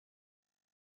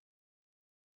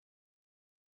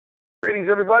Greetings,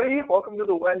 everybody. Welcome to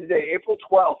the Wednesday, April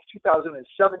 12th,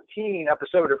 2017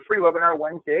 episode of Free Webinar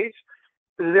Wednesdays.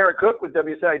 This is Eric Cook with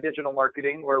WSI Digital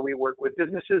Marketing, where we work with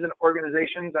businesses and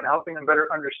organizations on helping them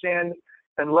better understand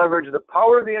and leverage the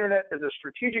power of the internet as a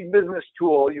strategic business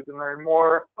tool. You can learn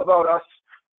more about us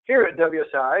here at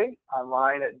WSI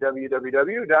online at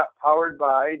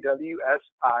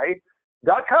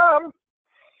www.poweredbywsi.com.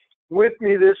 With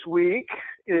me this week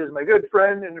is my good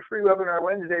friend and Free Webinar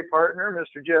Wednesday partner,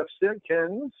 Mr. Jeff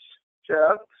Simpkins.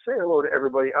 Jeff, say hello to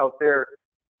everybody out there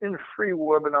in Free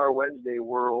Webinar Wednesday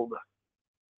world.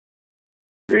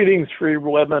 Greetings, Free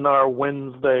Webinar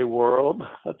Wednesday world.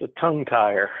 That's a tongue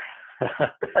tire. This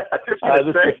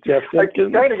is Jeff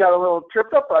Simpkins. I kind of got a little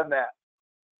tripped up on that.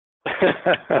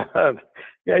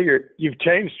 Yeah, you've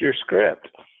changed your script.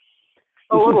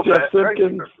 A little bit. Jeff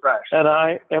Simpkins, and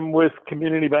I am with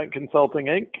Community Bank Consulting,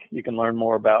 Inc. You can learn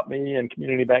more about me and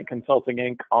Community Bank Consulting,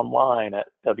 Inc. online at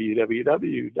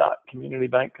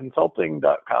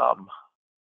www.communitybankconsulting.com.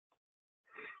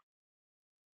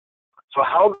 So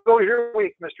how goes your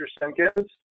week, Mr. Simpkins?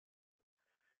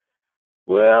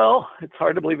 Well, it's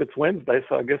hard to believe it's Wednesday,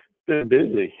 so I guess it's been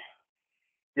busy.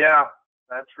 Yeah,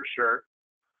 that's for sure.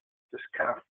 Just kind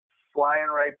of flying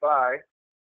right by.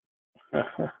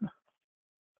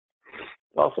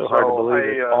 It's also hard to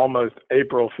believe it's almost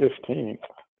April 15th.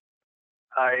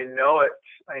 I know it.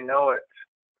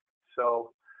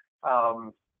 So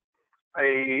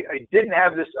I didn't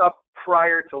have this up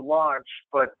prior to launch,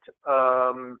 but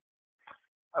I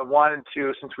wanted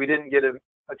to, since we didn't get a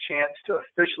chance to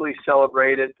officially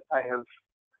celebrate it, I have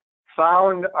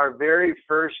found our very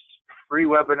first Free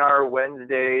Webinar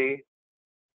Wednesday.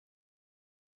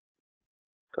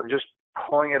 So I'm just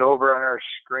pulling it over on our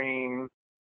screen.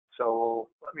 So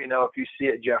let me know if you see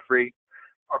it, Jeffrey.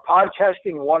 Our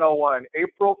Podcasting 101,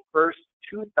 April 1st,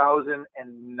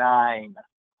 2009.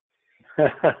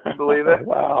 Can you believe it?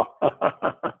 Wow.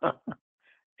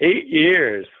 8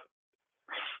 years.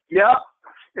 Yeah,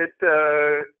 it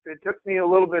took me a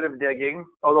little bit of digging,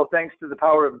 although thanks to the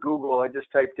power of Google, I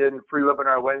just typed in Free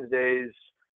Webinar Wednesdays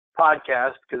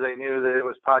podcast because I knew that it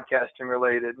was podcasting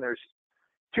related. And there's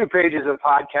 2 pages of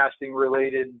podcasting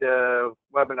related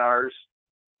webinars,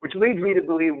 which leads me to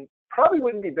believe probably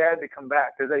wouldn't be bad to come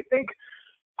back, because I think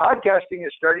podcasting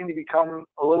is starting to become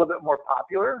a little bit more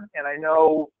popular. And I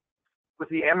know with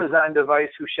the Amazon device,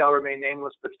 who shall remain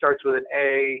nameless, but starts with an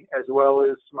A, as well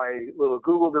as my little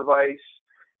Google device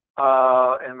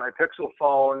and my Pixel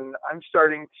phone, I'm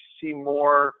starting to see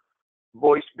more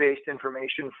voice-based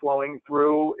information flowing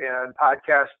through, and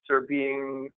podcasts are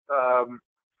being, I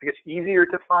guess, easier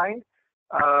to find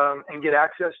and get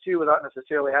access to without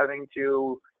necessarily having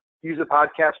to use a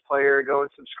podcast player, go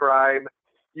and subscribe.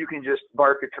 You can just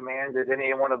bark a command at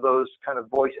any one of those kind of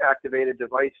voice-activated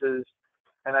devices,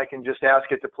 and I can just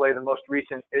ask it to play the most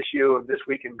recent issue of This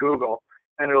Week in Google,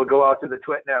 and it'll go out to the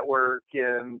Twit network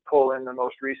and pull in the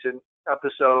most recent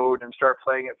episode and start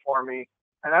playing it for me.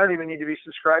 And I don't even need to be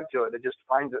subscribed to it. It just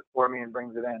finds it for me and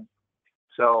brings it in.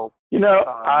 So,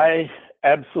 I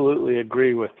absolutely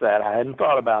agree with that. I hadn't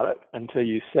thought about it until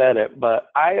you said it,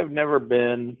 but I have never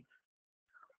been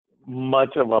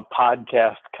much of a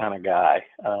podcast kind of guy.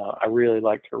 I really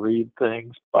like to read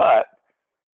things, but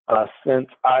since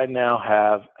I now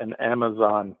have an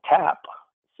Amazon Tap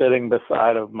sitting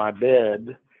beside of my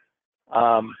bed, there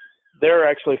are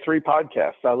actually 3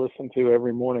 podcasts I listen to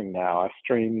every morning now. I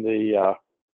stream the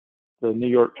New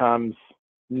York Times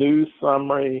news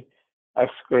summary. I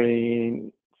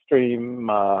stream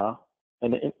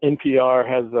and NPR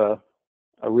has a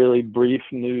really brief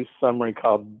news summary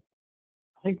called,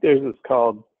 I think theirs is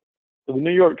called, the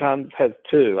New York Times has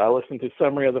 2. I listen to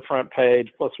Summary of the Front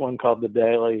Page plus one called The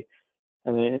Daily,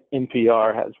 and then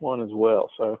NPR has one as well.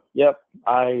 So, yep,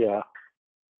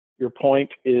 your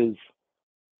point is,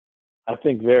 I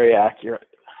think, very accurate.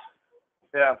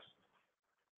 Yeah.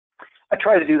 I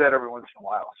try to do that every once in a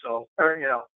while. So,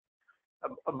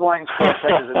 a blind squirrel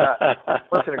catches a nut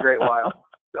once in a great while.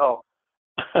 So,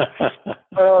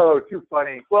 oh, too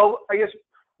funny. Well, I guess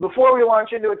before we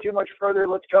launch into it too much further,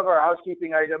 let's cover our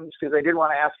housekeeping items, because I did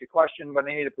want to ask a question, but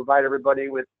I need to provide everybody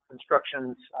with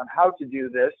instructions on how to do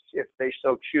this if they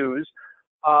so choose.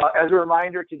 As a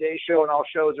reminder, today's show and all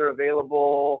shows are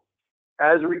available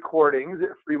as recordings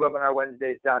at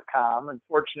freewebinarwednesdays.com.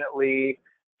 Unfortunately,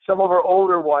 some of our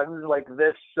older ones, like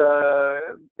this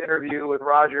interview with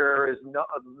Roger, is no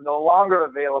longer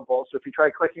available. So if you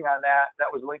try clicking on that,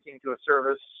 that was linking to a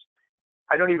service.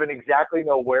 I don't even exactly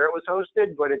know where it was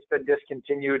hosted, but it's been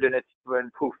discontinued and it's been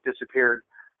poof, disappeared.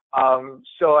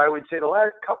 So I would say the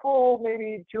last couple,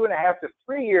 maybe 2.5 to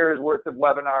 3 years worth of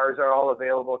webinars are all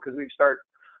available, because we've started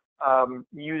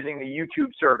using the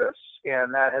YouTube service,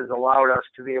 and that has allowed us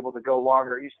to be able to go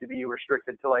longer. It used to be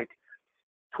restricted to like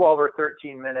 12 or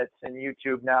 13 minutes, and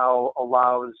YouTube now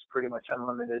allows pretty much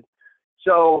unlimited.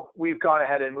 So we've gone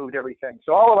ahead and moved everything.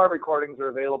 So all of our recordings are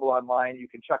available online. You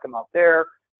can check them out there.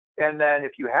 And then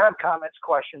if you have comments,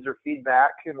 questions, or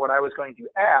feedback, and what I was going to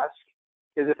ask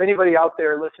is if anybody out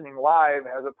there listening live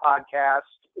has a podcast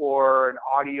or an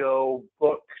audio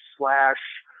book slash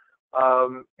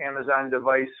Amazon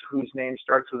device whose name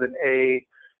starts with an A,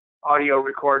 audio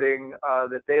recording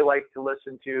that they like to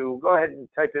listen to, go ahead and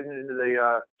type it into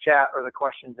the chat or the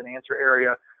questions and answer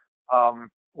area.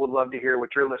 Would love to hear what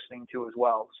you're listening to as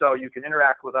well. So you can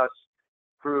interact with us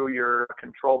through your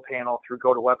control panel through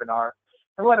GoToWebinar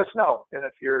and let us know. And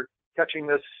if you're catching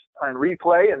this on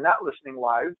replay and not listening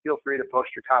live, feel free to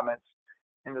post your comments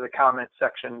into the comment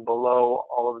section below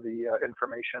all of the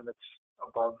information that's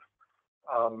above.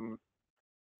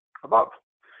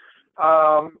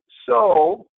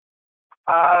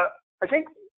 I think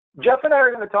Jeff and I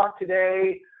are going to talk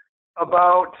today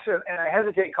about, and I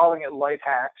hesitate calling it life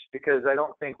hacks because I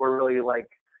don't think we're really like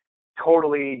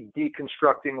totally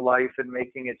deconstructing life and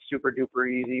making it super duper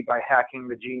easy by hacking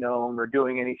the genome or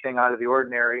doing anything out of the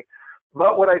ordinary.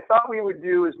 But what I thought we would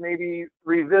do is maybe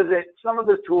revisit some of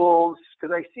the tools,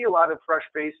 because I see a lot of fresh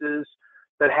faces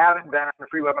that haven't been on the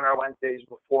free webinar Wednesdays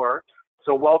before.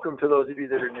 So welcome to those of you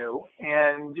that are new,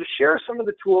 and just share some of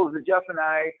the tools that Jeff and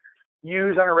I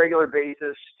use on a regular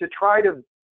basis to try to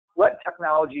let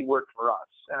technology work for us.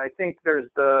 And I think there's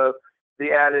the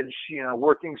adage,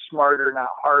 working smarter, not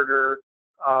harder.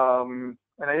 And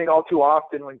I think all too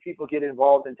often when people get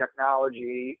involved in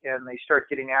technology and they start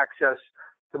getting access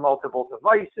to multiple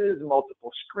devices,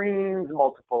 multiple screens,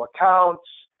 multiple accounts,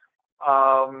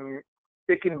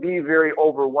 it can be very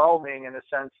overwhelming in the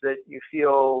sense that you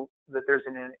feel that there's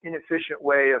an inefficient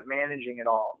way of managing it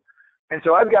all. And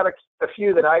so I've got a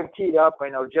few that I've teed up. I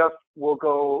know Jeff will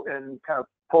go and kind of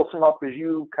pull some up as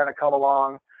you kind of come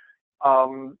along.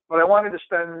 But I wanted to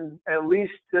spend at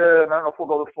least, I don't know if we'll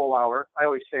go the full hour. I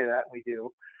always say that, we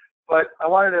do. But I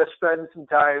wanted to spend some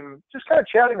time just kind of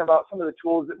chatting about some of the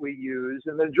tools that we use.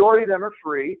 And the majority of them are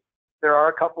free. There are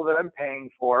a couple that I'm paying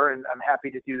for, and I'm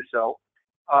happy to do so.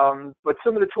 But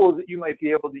some of the tools that you might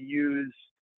be able to use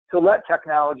to let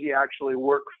technology actually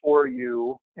work for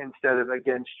you instead of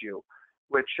against you,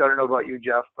 which I don't know about you,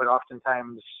 Jeff, but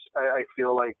oftentimes I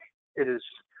feel like it is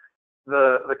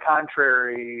the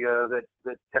contrary, that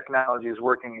technology is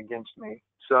working against me.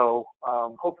 So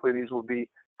hopefully these will be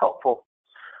helpful.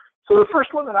 So the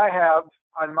first one that I have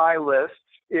on my list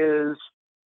is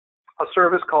a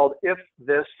service called If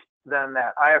This Then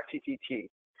That, IFTTT.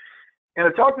 And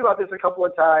I've talked about this a couple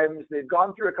of times. They've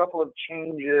gone through a couple of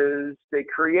changes. They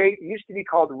used to be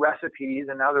called recipes,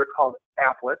 and now they're called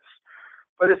applets.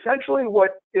 But essentially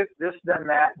what If This Then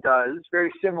That does,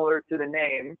 very similar to the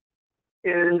name,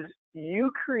 is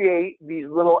you create these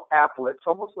little applets,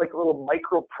 almost like little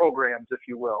micro programs, if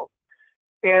you will,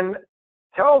 and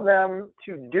tell them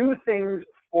to do things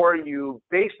for you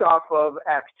based off of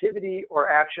activity or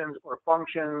actions or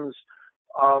functions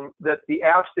that the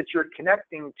apps that you're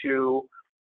connecting to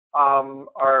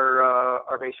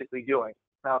are basically doing.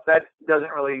 Now, if that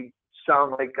doesn't really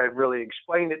sound like I've really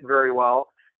explained it very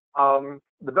well,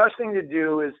 the best thing to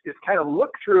do is kind of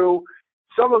look through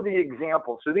some of the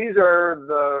examples. So these are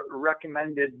the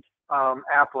recommended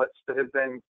applets that have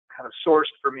been kind of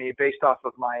sourced for me based off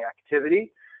of my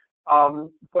activity.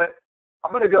 But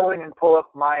I'm going to go in and pull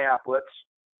up my applets.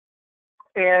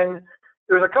 And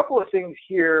there's a couple of things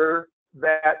here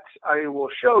that I will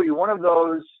show you. One of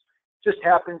those just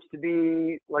happens to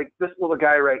be like this little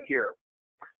guy right here.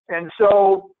 And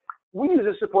so we use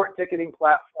a support ticketing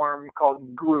platform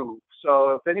called Groove.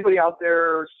 So if anybody out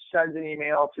there sends an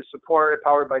email to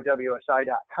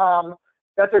support@poweredbywsi.com,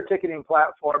 that's our ticketing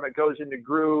platform. It goes into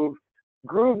Groove.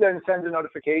 Groove then sends a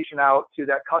notification out to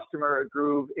that customer at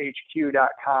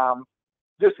groovehq.com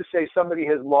just to say somebody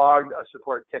has logged a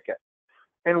support ticket.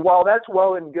 And while that's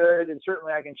well and good, and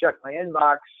certainly I can check my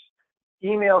inbox,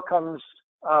 email comes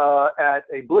at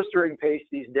a blistering pace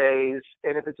these days.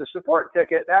 And if it's a support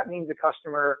ticket, that means the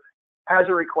customer has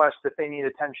a request that they need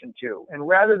attention to. And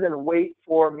rather than wait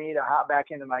for me to hop back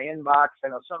into my inbox, I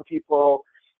know some people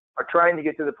are trying to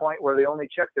get to the point where they only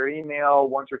check their email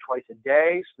once or twice a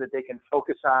day so that they can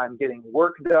focus on getting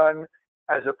work done,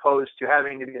 as opposed to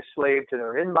having to be a slave to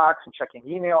their inbox and checking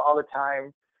email all the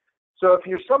time. So if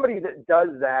you're somebody that does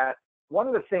that, one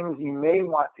of the things you may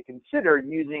want to consider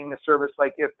using a service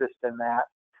like If This Then That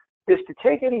is to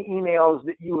take any emails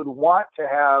that you would want to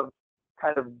have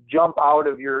kind of jump out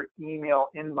of your email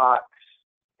inbox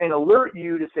and alert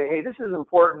you to say, hey, this is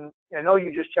important. I know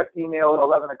you just checked email at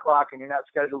 11 o'clock and you're not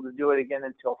scheduled to do it again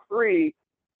until 3,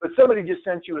 but somebody just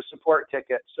sent you a support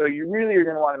ticket. So you really are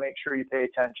going to want to make sure you pay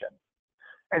attention.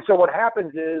 And so what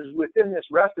happens is within this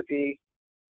recipe,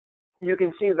 you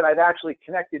can see that I've actually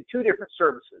connected 2 different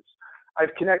services.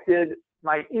 I've connected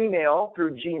my email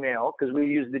through Gmail because we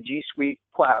use the G Suite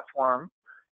platform,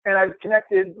 and I've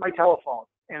connected my telephone.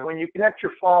 And when you connect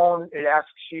your phone, it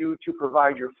asks you to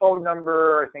provide your phone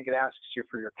number. I think it asks you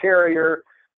for your carrier,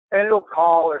 and it'll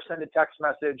call or send a text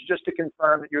message just to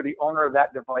confirm that you're the owner of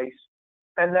that device.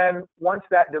 And then once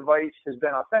that device has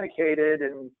been authenticated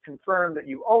and confirmed that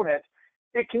you own it,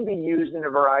 it can be used in a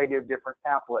variety of different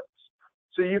applets.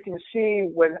 So you can see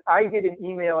when I get an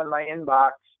email in my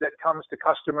inbox that comes to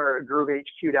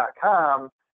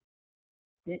customer@groovehq.com,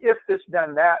 the if this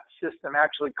then that system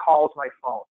actually calls my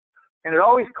phone. And it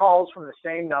always calls from the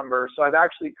same number. So I've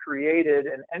actually created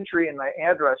an entry in my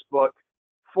address book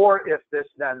for if this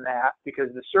then that,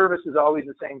 because the service is always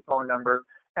the same phone number.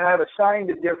 And I've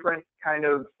assigned a different kind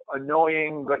of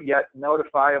annoying but yet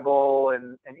notifiable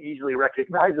and easily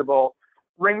recognizable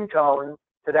ringtone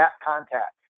to that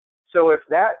contact. So if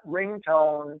that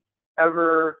ringtone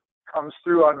ever comes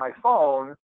through on my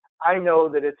phone, I know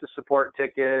that it's a support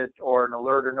ticket or an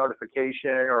alert or notification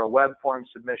or a web form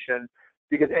submission,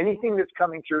 because anything that's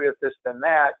coming through if this then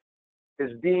that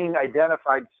is being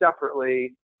identified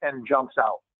separately and jumps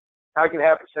out. I could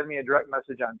have it send me a direct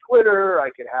message on Twitter. I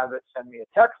could have it send me a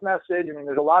text message. I mean,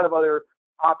 there's a lot of other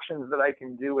options that I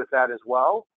can do with that as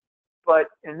well. But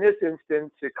in this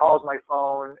instance, it calls my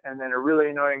phone, and then a really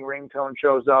annoying ringtone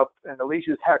shows up. And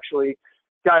Alicia's actually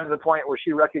gotten to the point where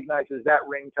she recognizes that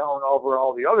ringtone over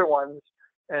all the other ones,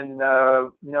 and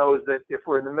knows that if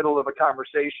we're in the middle of a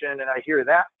conversation and I hear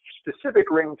that specific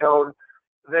ringtone,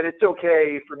 that it's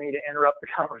okay for me to interrupt the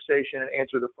conversation and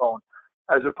answer the phone,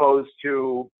 as opposed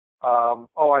to, I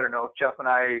don't know, Jeff and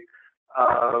I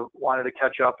wanted to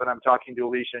catch up and I'm talking to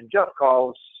Alicia and Jeff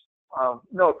calls.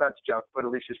 No offense, Jeff, but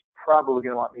Alicia's probably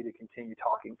going to want me to continue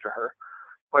talking to her.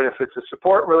 But if it's a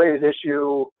support-related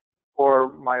issue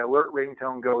or my alert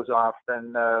ringtone goes off,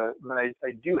 then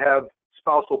I do have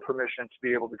spousal permission to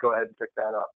be able to go ahead and pick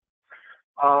that up.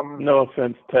 No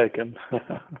offense taken.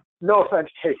 No offense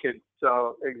taken.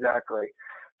 So exactly.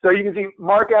 So you can see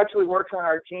Mark actually works on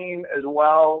our team as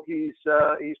well. He's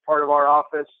part of our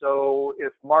office. So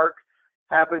if Mark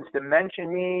happens to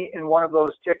mention me in one of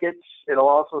those tickets, it'll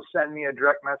also send me a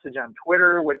direct message on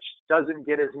Twitter, which doesn't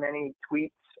get as many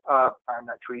tweets.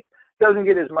 Doesn't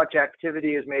get as much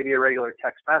activity as maybe a regular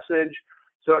text message.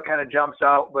 So it kind of jumps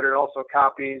out, but it also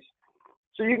copies.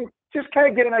 So you can just kind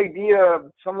of get an idea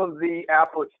of some of the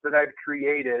applets that I've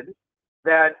created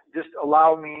that just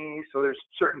allow me, so there's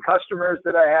certain customers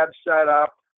that I have set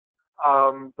up,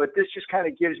 but this just kind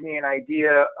of gives me an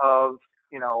idea of,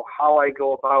 how I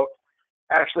go about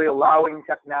actually allowing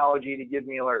technology to give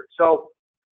me alerts. So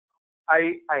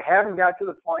I haven't got to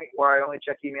the point where I only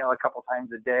check email a couple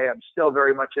times a day. I'm still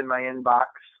very much in my inbox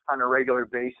on a regular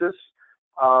basis.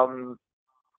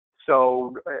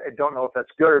 So I don't know if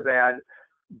that's good or bad,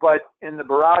 but in the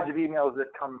barrage of emails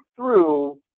that come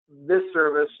through, this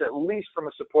service, at least from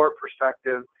a support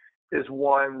perspective, is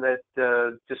one that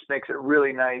just makes it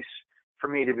really nice for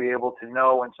me to be able to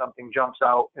know when something jumps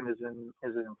out and is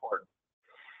important.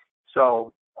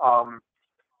 So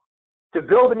to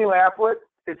build a new applet,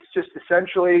 it's just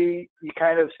essentially you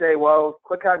kind of say, well,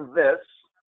 click on this.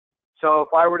 So if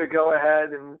I were to go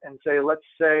ahead and say, let's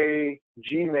say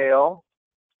Gmail,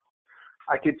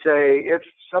 I could say if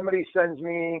somebody sends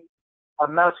me a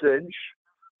message,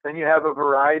 then you have a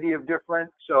variety of different,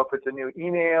 so if it's a new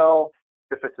email,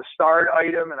 if it's a starred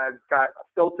item, and I've got a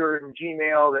filter in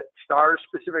Gmail that stars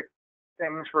specific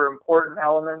things for important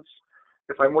elements.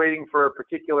 If I'm waiting for a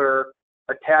particular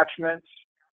attachment,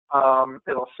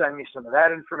 it'll send me some of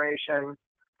that information.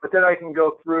 But then I can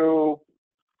go through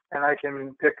and I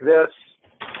can pick this.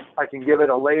 I can give it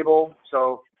a label.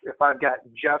 So if I've got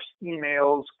Jeff's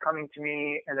emails coming to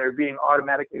me and they're being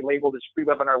automatically labeled as free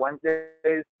webinar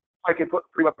Wednesdays, I can put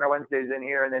free webinar Wednesdays in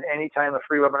here, and then anytime a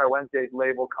free webinar Wednesdays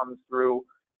label comes through,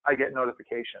 I get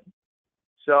notification.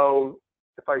 So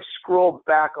if I scroll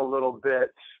back a little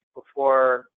bit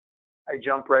before I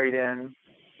jump right in,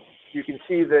 you can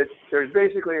see that there's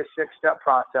basically a 6-step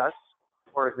process,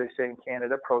 or as they say in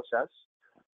Canada, process.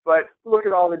 But look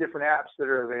at all the different apps that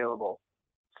are available.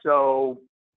 So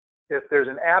if there's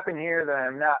an app in here that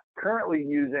I'm not currently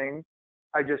using,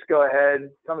 I just go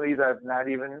ahead. Some of these I've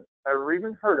never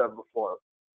even heard of before.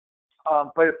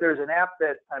 But if there's an app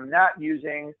that I'm not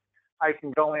using, I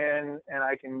can go in and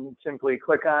I can simply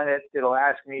click on it. It'll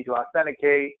ask me to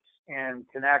authenticate, and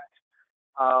connect.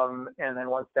 And then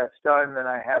once that's done, then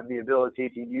I have the ability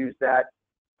to use that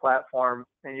platform,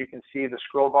 and you can see the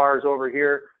scroll bars over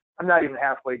here. I'm not even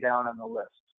halfway down on the list.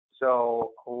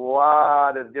 So a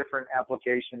lot of different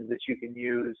applications that you can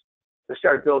use to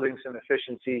start building some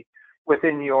efficiency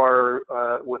within your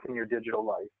digital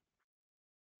life.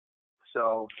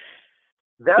 So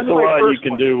that's There's a lot you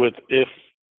can do with if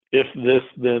this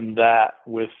then that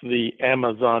with the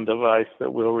Amazon device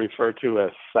that we'll refer to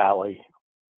as Sally.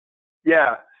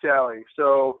 Yeah, Sally.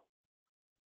 So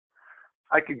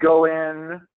I could go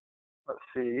in. Let's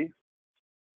see.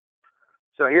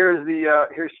 So here's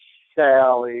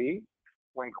Sally.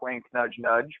 Wink, wink, nudge,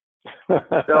 nudge.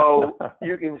 So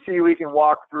you can see we can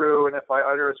walk through, and if I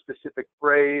utter a specific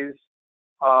phrase,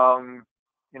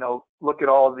 look at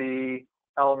all the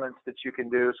elements that you can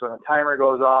do. So when a timer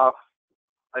goes off,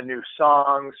 a new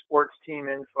song, sports team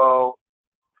info.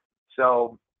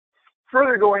 So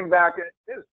further going back,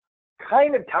 it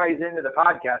kind of ties into the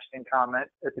podcasting comment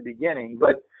at the beginning,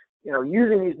 but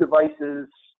using these devices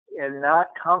and not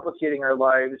complicating our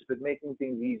lives, but making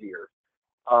things easier.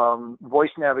 Voice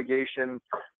navigation,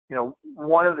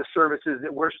 one of the services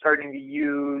that we're starting to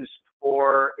use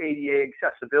for ADA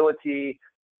accessibility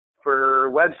for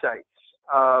websites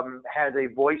has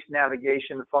a voice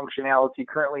navigation functionality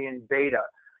currently in beta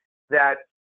that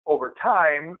over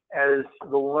time, as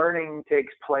the learning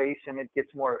takes place and it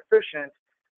gets more efficient,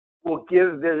 will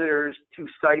give visitors to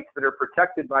sites that are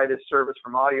protected by this service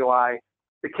from AudioEye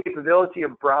the capability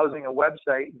of browsing a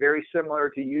website very similar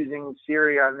to using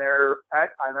Siri on their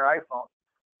iPhone.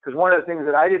 Because one of the things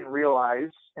that I didn't realize,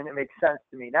 and it makes sense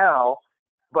to me now,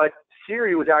 but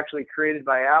Siri was actually created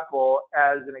by Apple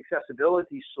as an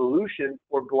accessibility solution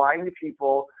for blind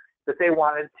people that they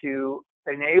wanted to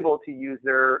enable to use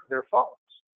their phones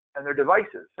and their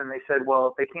devices. And they said, well,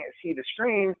 if they can't see the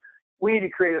screen, we need to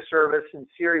create a service, and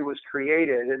Siri was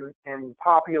created. And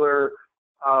popular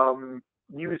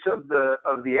use of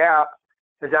the app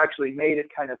has actually made it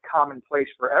kind of commonplace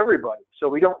for everybody. So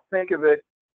we don't think of it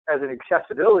as an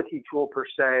accessibility tool per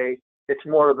se. It's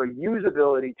more of a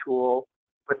usability tool,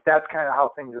 but that's kind of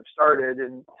how things have started.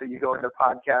 And so you go into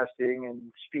podcasting and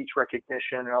speech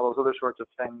recognition and all those other sorts of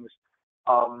things.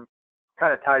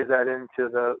 Kind of ties that into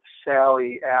the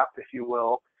Sally app, if you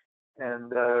will,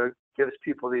 and gives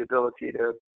people the ability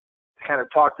to kind of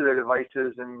talk to their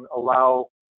devices and allow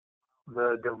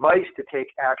the device to take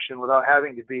action without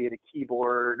having to be at a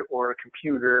keyboard or a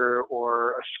computer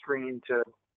or a screen to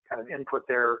kind of input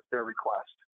their request.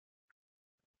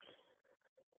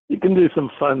 You can do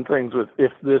some fun things with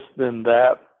if this then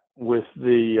that with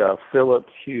the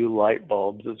Philips Hue light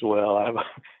bulbs as well. I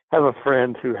have a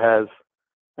friend who has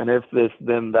an if this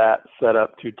then that set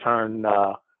up to turn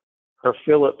her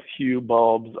Philips Hue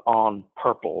bulbs on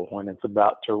purple when it's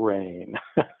about to rain.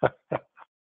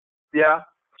 Yeah.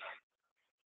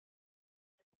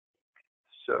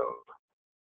 So,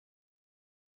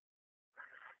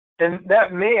 and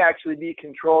that may actually be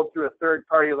controlled through a third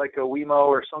party like a Wemo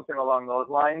or something along those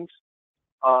lines.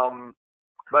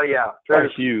 But yeah.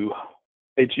 Hue.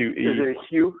 H-U-E. Is it a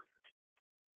Hue?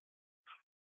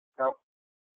 No.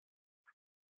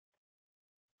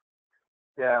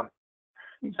 Yeah.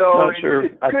 So not sure.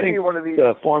 it I could think be one of these.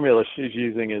 The formula she's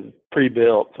using is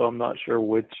pre-built, so I'm not sure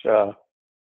which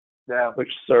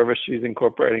service she's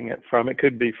incorporating it from. It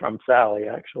could be from Sally,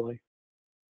 actually.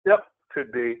 Yep,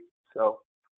 could be. So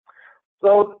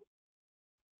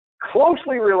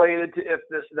closely related to if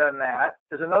this then that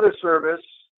is another service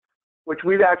which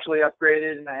we've actually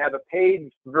upgraded, and I have a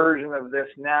paid version of this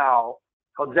now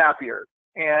called Zapier.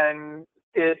 And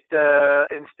it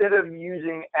instead of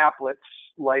using applets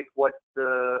like what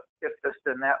the if this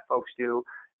then that folks do,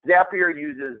 Zapier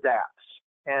uses Zaps.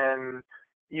 And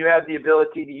you have the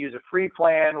ability to use a free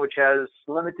plan, which has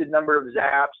limited number of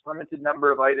Zaps, limited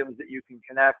number of items that you can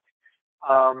connect.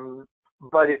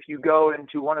 But if you go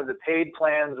into one of the paid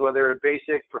plans, whether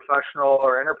basic, professional,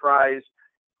 or enterprise,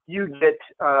 you get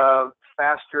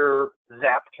faster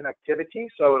Zap connectivity.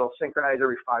 So it'll synchronize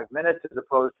every 5 minutes as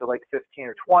opposed to like 15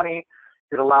 or 20.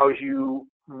 It allows you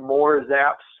more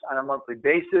Zaps on a monthly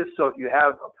basis. So if you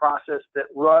have a process that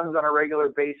runs on a regular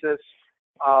basis,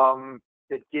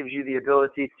 it gives you the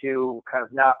ability to kind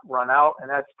of not run out. And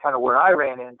that's kind of where I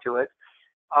ran into it.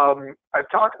 I've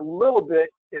talked a little bit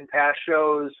in past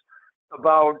shows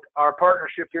about our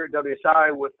partnership here at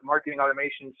WSI with the marketing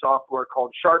automation software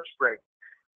called SharpSpring.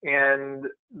 And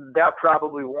that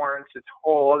probably warrants its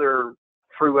whole other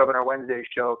free webinar Wednesday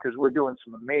show, because we're doing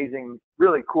some amazing,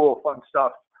 really cool, fun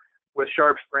stuff with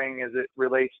SharpSpring as it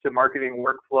relates to marketing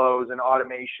workflows and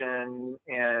automation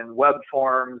and web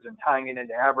forms and tying it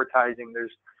into advertising.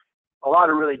 There's a lot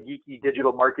of really geeky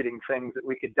digital marketing things that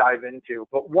we could dive into.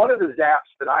 But one of the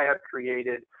zaps that I have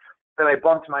created that I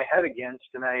bumped my head against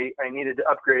and I needed to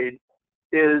upgrade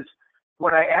is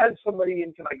when I add somebody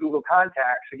into my Google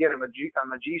Contacts. Again, I'm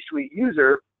a G Suite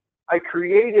user. I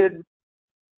created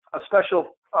a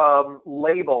special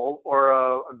label or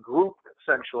a group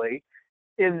essentially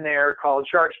in there called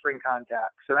SharpSpring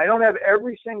Contacts. And I don't have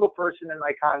every single person in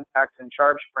my contacts in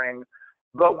SharpSpring,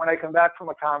 but when I come back from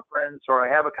a conference or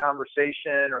I have a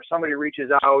conversation or somebody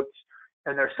reaches out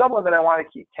and there's someone that I want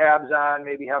to keep tabs on,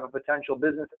 maybe have a potential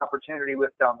business opportunity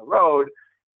with down the road,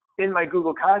 in my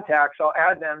Google Contacts, I'll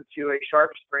add them to a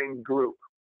SharpSpring group,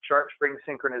 SharpSpring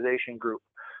synchronization group.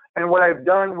 And what I've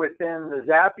done within the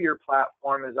Zapier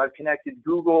platform is I've connected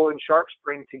Google and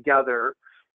SharpSpring together,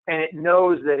 and it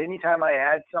knows that anytime I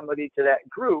add somebody to that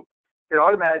group, it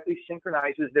automatically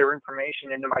synchronizes their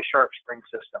information into my SharpSpring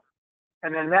system.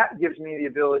 And then that gives me the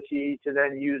ability to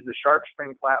then use the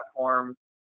SharpSpring platform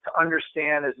to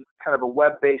understand as kind of a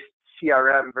web-based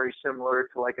CRM, very similar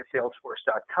to like a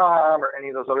Salesforce.com or any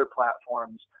of those other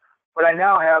platforms. But I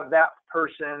now have that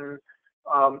person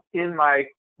in my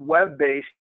web-based,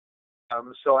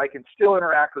 so I can still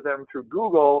interact with them through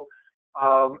Google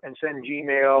and send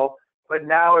Gmail. But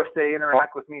now if they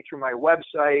interact with me through my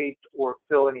website or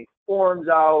fill any forms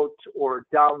out or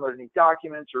download any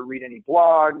documents or read any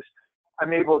blogs,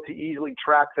 I'm able to easily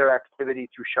track their activity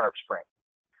through SharpSpring.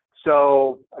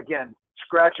 So again,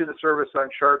 scratching the surface on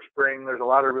SharpSpring, there's a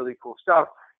lot of really cool stuff,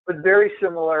 but very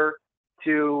similar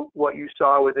to what you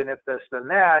saw within If This Then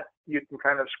That. You can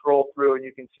kind of scroll through and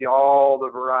you can see all the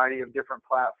variety of different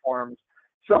platforms.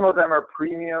 Some of them are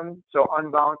premium, so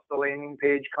Unbounce, the landing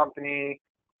page company,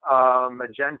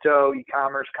 Magento,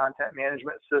 e-commerce content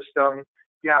management system,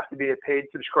 you have to be a paid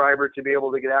subscriber to be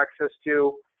able to get access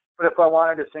to. But if I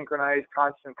wanted to synchronize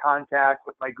Constant Contact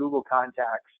with my Google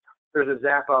Contacts, there's a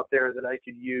Zap out there that I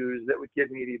could use that would give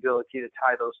me the ability to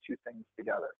tie those two things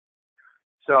together.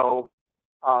 So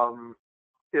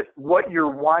if what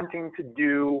you're wanting to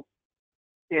do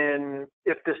in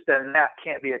If This Then That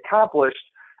can't be accomplished,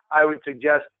 I would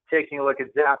suggest taking a look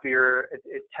at Zapier.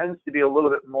 It tends to be a little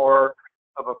bit more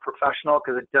of a professional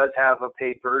because it does have a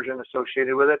paid version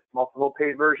associated with it, multiple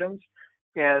paid versions.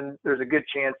 And there's a good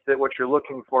chance that what you're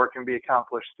looking for can be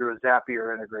accomplished through a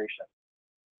Zapier integration.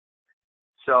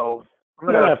 So I'm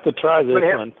gonna have to try this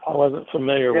one. I wasn't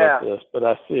familiar with this, but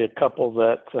I see a couple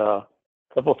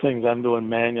things I'm doing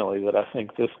manually that I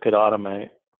think this could automate.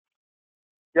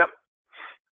 Yep.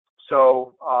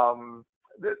 So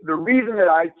the reason that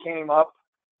I came up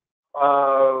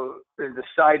and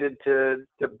decided to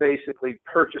basically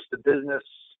purchase the business,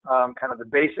 kind of the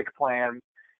basic plan,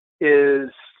 is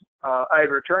I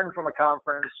had returned from a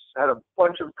conference, had a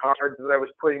bunch of cards that I was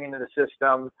putting into the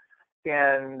system,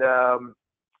 and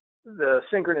the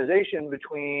synchronization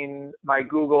between my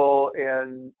Google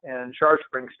and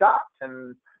SharpSpring stopped.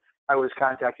 And I was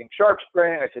contacting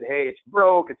SharpSpring. I said, hey, it's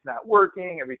broke. It's not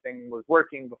working. Everything was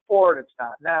working before and it's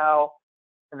not now.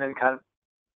 And then kind of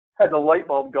had the light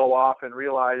bulb go off and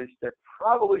realized that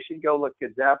probably should go look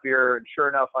at Zapier. And sure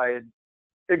enough, I had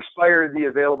expired the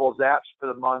available Zaps for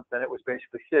the month, and it was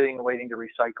basically sitting and waiting to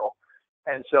recycle.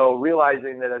 And so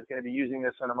realizing that I was going to be using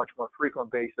this on a much more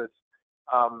frequent basis,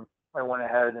 I went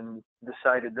ahead and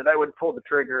decided that I would pull the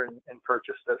trigger and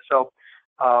purchase this. So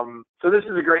this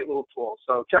is a great little tool.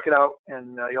 So check it out,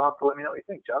 and you'll have to let me know what you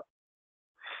think, Jeff.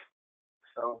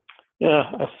 So yeah,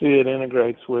 I see it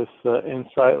integrates with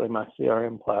Insightly, my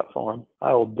CRM platform.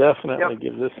 I will definitely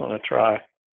give this one a try.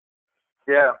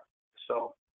 Yeah.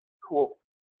 So cool.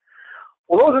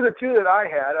 Well, those are the two that I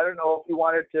had. I don't know if you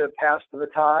wanted to pass the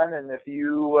baton, and if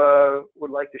you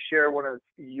would like to share one of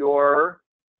your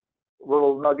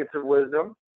little nuggets of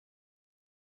wisdom.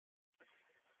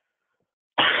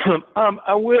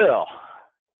 I will.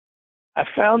 I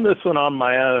found this one on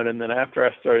my own, and then after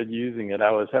I started using it,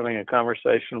 I was having a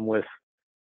conversation with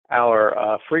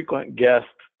our frequent guest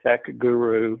tech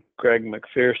guru, Greg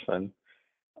McPherson,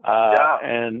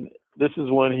 and this is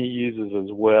one he uses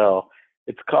as well.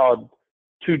 It's called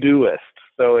Todoist.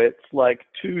 So it's like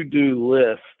to-do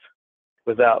list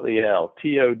without the L,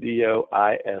 Todoist.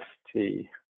 I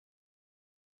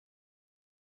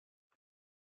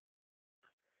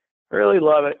really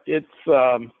love it. It's,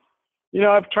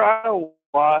 I've tried a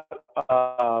lot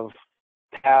of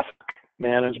task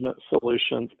management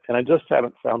solutions, and I just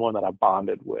haven't found one that I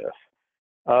bonded with.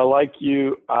 Like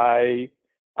you, I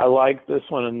like this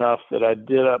one enough that I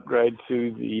did upgrade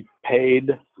to the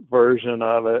paid version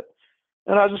of it.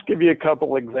 And I'll just give you a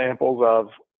couple examples of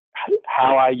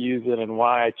how I use it and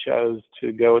why I chose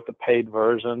to go with the paid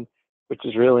version which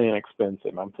is really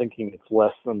inexpensive. I'm thinking it's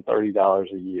less than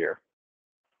 $30 a year.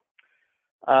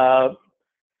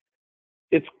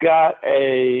 It's got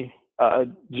a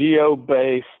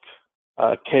geo-based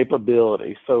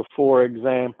capability. So for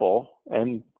example,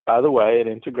 and by the way, it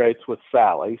integrates with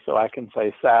Sally. So I can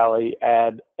say, Sally,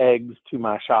 add eggs to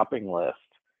my shopping list.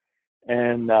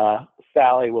 And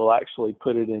Sally will actually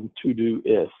put it in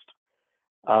Todoist.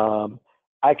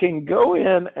 I can go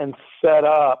in and set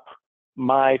up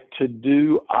my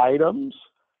to-do items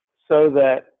so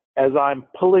that as I'm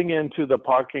pulling into the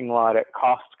parking lot at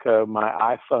Costco,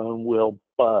 my iPhone will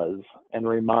buzz and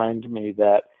remind me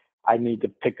that I need to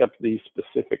pick up these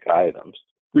specific items.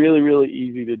 Really, really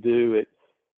easy to do. It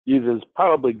uses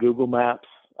probably Google Maps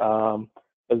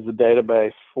as the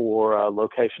database for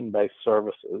location-based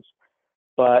services.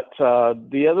 But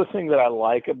the other thing that I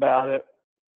like about it,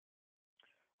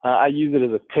 I use it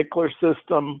as a tickler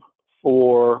system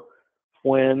for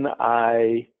when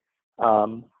I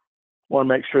want to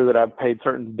make sure that I've paid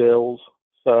certain bills.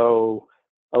 So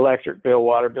electric bill,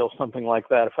 water bill, something like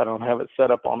that. If I don't have it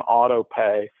set up on auto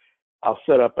pay, I'll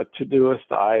set up a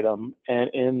Todoist item.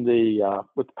 And in the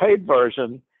with the paid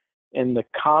version, in the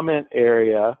comment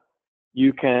area,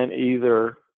 you can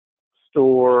either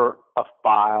store a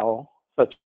file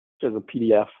such as a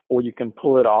PDF, or you can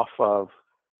pull it off of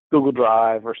Google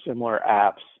Drive or similar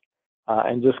apps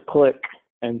and just click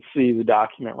and see the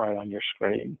document right on your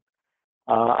screen.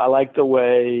 I like the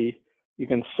way you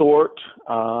can sort.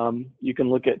 You can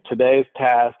look at today's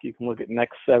task. You can look at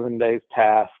next 7 days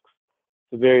tasks.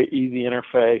 It's a very easy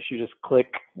interface. You just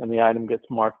click and the item gets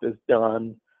marked as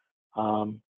done.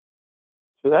 So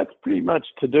that's pretty much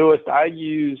Todoist. I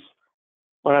use,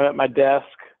 when I'm at my desk,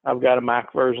 I've got a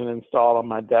Mac version installed on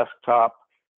my desktop,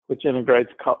 which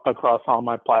integrates across all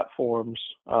my platforms,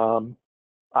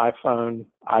 iPhone,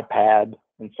 iPad,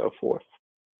 and so forth.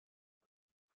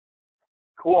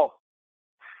 Cool.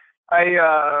 I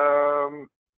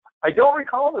don't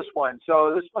recall this one,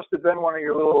 so this must have been one of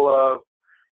your little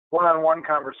one-on-one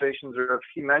conversations, or if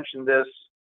he mentioned this,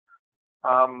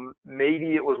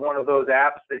 maybe it was one of those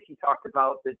apps that he talked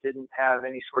about that didn't have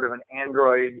any sort of an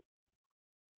Android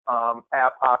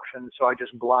app option, so I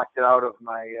just blocked it out of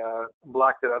my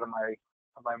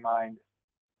mind.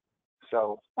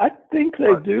 So I think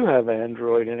they do have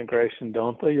Android integration,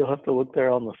 don't they? You'll have to look there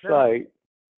on the site,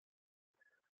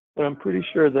 but I'm pretty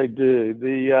sure they do.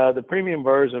 The premium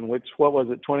version, which, what was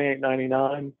it,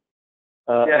 $28.99,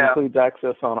 includes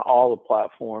access on all the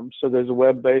platforms. So there's a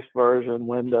web-based version,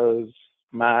 Windows,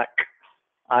 Mac,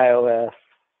 iOS.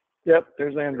 Yep,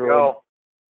 there's Android.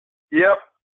 Yep.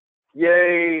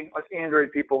 Yay, us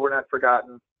Android people, we're not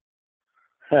forgotten.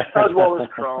 As well as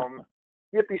Chrome.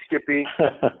 Yippee skippy.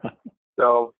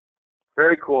 So,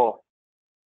 very cool.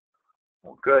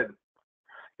 Well, good.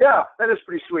 Yeah, that is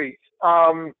pretty sweet.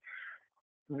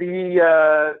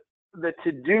 The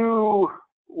to-do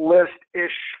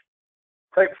list-ish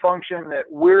type function that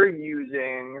we're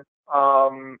using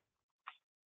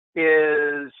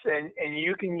is, and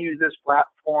you can use this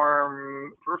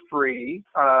platform for free.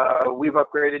 We've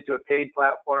upgraded to a paid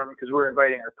platform because we're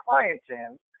inviting our clients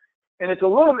in. And it's a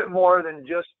little bit more than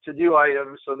just to-do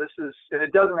items. So this is, and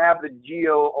it doesn't have the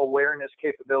geo-awareness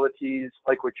capabilities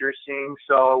like what you're seeing.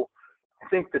 So I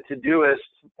think the Todoist,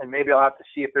 and maybe I'll have to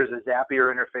see if there's a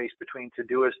Zapier interface between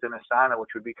Todoist and Asana,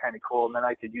 which would be kind of cool, and then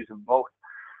I could use them both.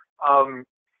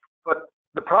 But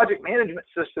the project management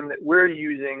system that we're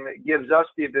using that gives us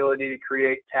the ability to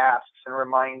create tasks and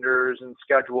reminders and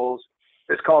schedules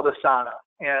is called Asana.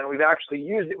 And we've actually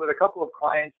used it with a couple of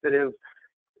clients that have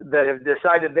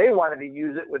decided they wanted to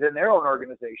use it within their own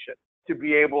organization to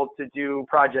be able to do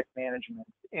project management.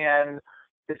 And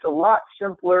it's a lot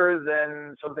simpler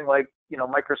than something like,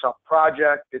 Microsoft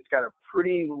Project. It's got a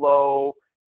pretty low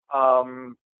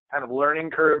kind of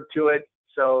learning curve to it.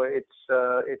 So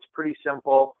it's pretty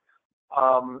simple.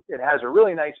 It has a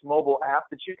really nice mobile app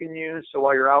that you can use. So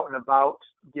while you're out and about,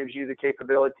 it gives you the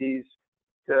capabilities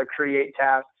to create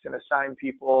tasks and assign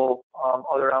people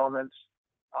other elements.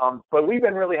 But we've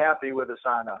been really happy with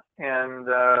Asana, and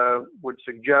would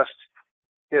suggest,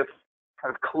 if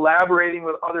kind of collaborating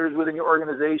with others within your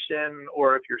organization,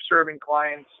 or if you're serving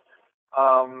clients,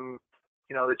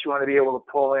 that you want to be able to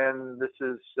pull in, this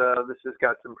has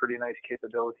got some pretty nice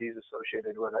capabilities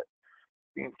associated with it.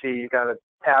 You can see you've got a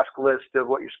task list of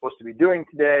what you're supposed to be doing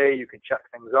today. You can check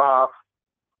things off.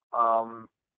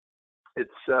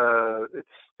 It's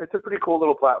a pretty cool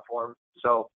little platform.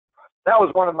 So that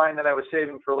was one of mine that I was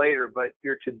saving for later, but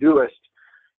your Todoist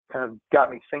kind of got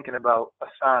me thinking about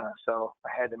Asana, so I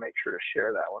had to make sure to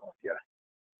share that one with you.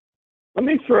 Let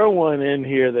me throw one in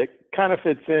here that kind of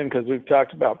fits in because we've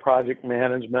talked about project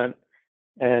management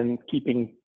and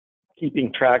keeping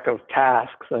track of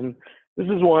tasks. And this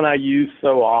is one I use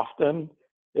so often.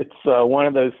 It's one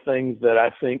of those things that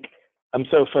I think I'm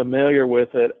so familiar with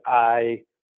it, I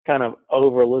kind of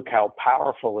overlook how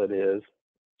powerful it is.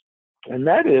 And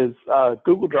that is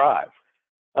Google Drive.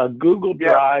 Google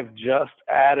Drive just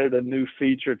added a new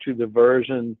feature to the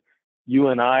version you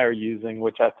and I are using,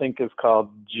 which I think is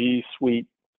called G Suite.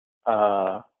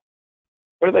 What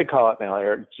do they call it now,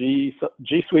 Eric? G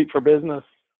Suite for Business?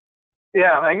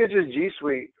 Yeah, I think it's just G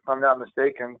Suite, if I'm not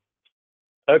mistaken.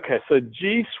 Okay, so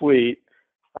G Suite,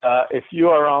 if you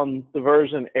are on the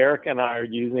version Eric and I are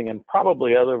using, and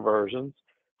probably other versions,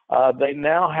 they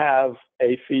now have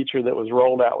a feature that was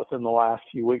rolled out within the last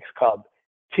few weeks called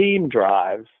Team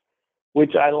Drives,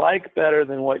 which I like better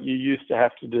than what you used to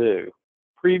have to do.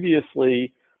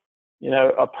 Previously,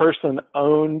 a person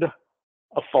owned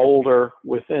a folder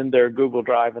within their Google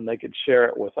Drive and they could share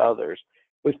it with others.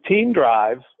 With Team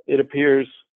Drives, it appears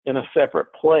in a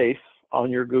separate place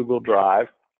on your Google Drive,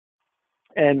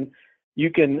 and you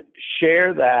can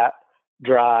share that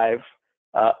drive.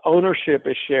 Ownership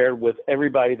is shared with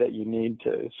everybody that you need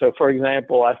to. So, for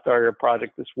example, I started a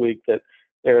project this week that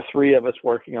there are 3 of us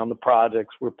working on the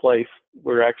projects.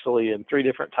 We're actually in 3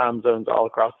 different time zones all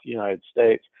across the United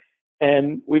States.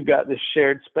 And we've got this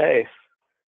shared space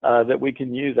that we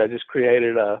can use. I just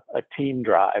created a team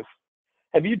drive.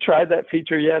 Have you tried that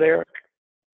feature yet, Eric?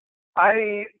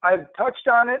 I've touched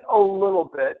on it a little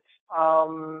bit.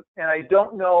 And I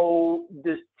don't know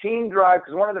this team drive,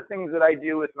 because one of the things that I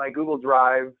do with my Google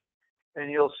Drive, and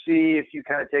you'll see if you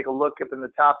kind of take a look up in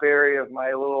the top area of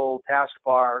my little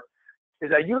taskbar,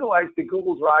 is I utilize the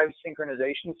Google Drive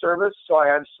synchronization service. So I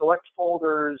have select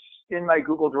folders in my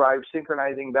Google Drive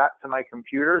synchronizing back to my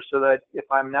computer so that if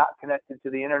I'm not connected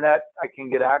to the internet, I can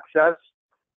get access.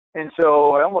 And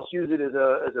so I almost use it as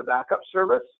a backup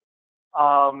service.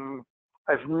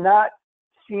 I've not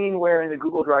seen where in the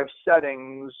Google Drive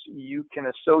settings you can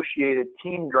associate a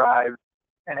team drive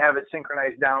and have it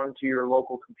synchronized down to your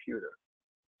local computer.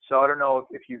 So I don't know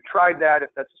if you've tried that,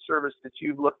 if that's a service that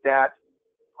you've looked at.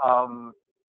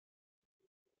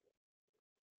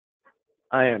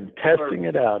 I am testing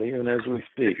it out even as we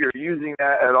speak. If you're using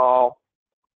that at all.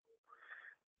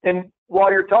 And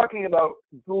while you're talking about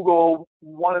Google,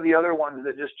 one of the other ones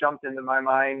that just jumped into my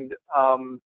mind,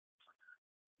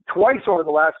 twice over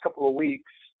the last couple of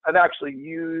weeks, I've actually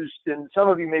used, and some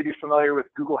of you may be familiar with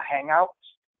Google Hangouts,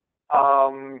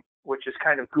 which is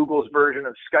kind of Google's version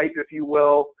of Skype, if you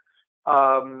will.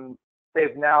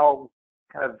 They've now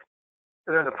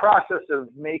they're in the process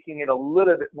of making it a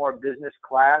little bit more business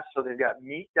class. So they've got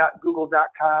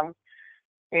meet.google.com.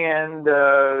 And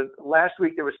last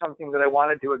week there was something that I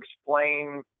wanted to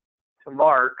explain to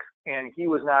Mark, and he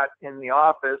was not in the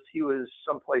office. He was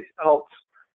someplace else.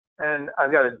 And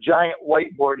I've got a giant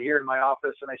whiteboard here in my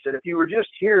office. And I said, if you were just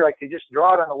here, I could just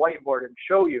draw it on the whiteboard and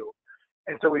show you.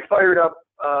 And so we fired up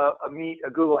a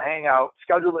Google Hangout,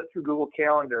 scheduled it through Google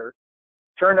Calendar,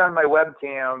 turned on my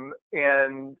webcam,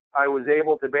 and I was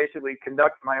able to basically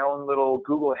conduct my own little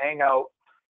Google Hangout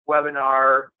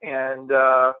webinar, and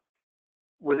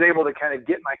was able to kind of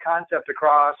get my concept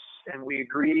across, and we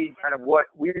agreed kind of what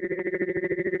we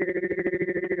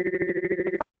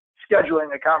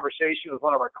scheduling a conversation with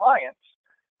one of our clients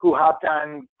who hopped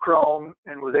on Chrome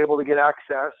and was able to get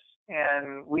access,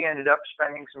 and we ended up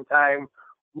spending some time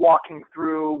walking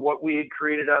through what we had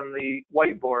created on the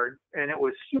whiteboard, and it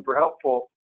was super helpful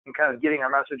in kind of getting our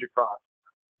message across.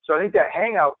 So I think that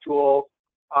Hangout tool,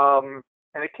 and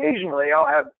occasionally I'll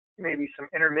have maybe some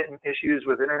intermittent issues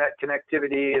with internet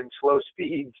connectivity and slow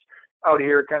speeds out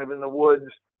here kind of in the woods,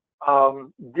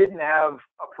 didn't have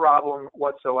a problem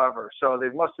whatsoever. So they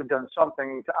must have done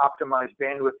something to optimize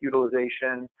bandwidth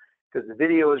utilization, because the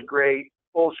video is great,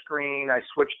 full screen. I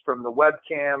switched from the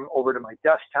webcam over to my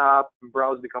desktop and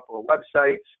browsed a couple of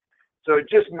websites. So it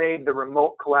just made the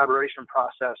remote collaboration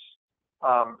process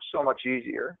so much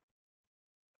easier.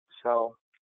 So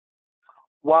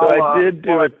while I did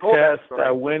do a test.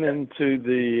 I went into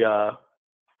the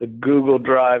Google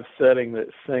Drive setting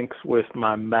that syncs with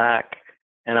my Mac,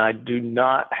 and I do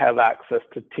not have access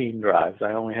to Team Drives.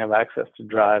 I only have access to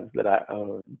drives that I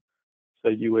own. So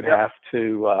you would have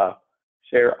to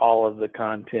share all of the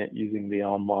content using the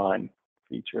online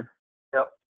feature.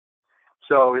 Yep.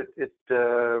 So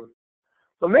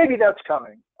so maybe that's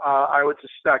coming. I would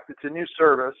suspect it's a new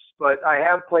service, but I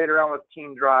have played around with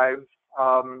Team Drive.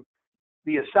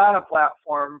 The Asana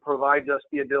platform provides us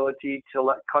the ability to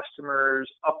let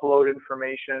customers upload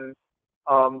information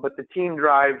But the team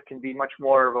drive can be much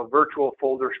more of a virtual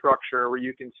folder structure where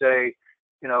you can say,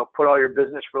 put all your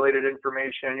business related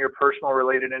information, your personal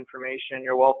related information,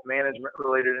 your wealth management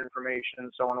related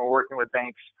information. So when we're working with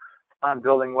banks on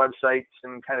building websites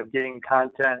and kind of getting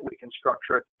content, we can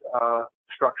structure it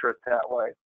that way.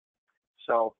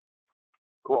 So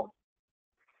cool.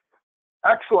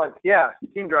 Excellent. Yeah.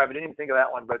 Team drive. I didn't even think of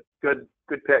that one, but good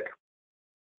pick.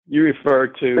 You refer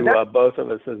to both of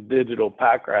us as digital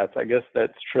pack rats. I guess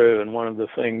that's true. And one of the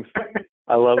things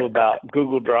I love about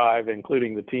Google Drive,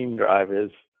 including the team drive,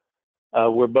 is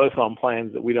we're both on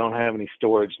plans that we don't have any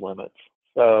storage limits.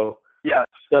 So yes,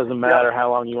 it doesn't matter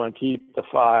how long you want to keep the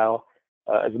file.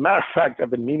 As a matter of fact, I've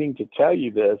been meaning to tell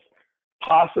you this.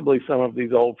 Possibly some of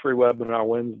these old free Webinar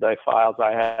Wednesday files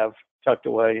I have tucked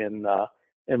away in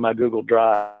my Google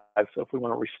Drive. So if we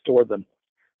want to restore them,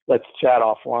 let's chat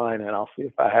offline and I'll see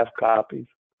if I have copies.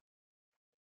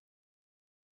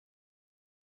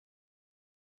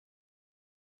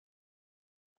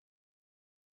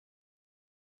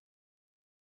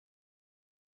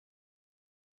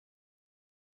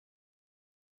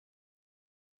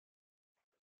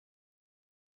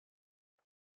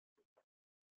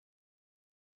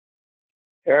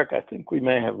 Eric, I think we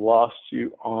may have lost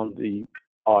you on the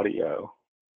audio.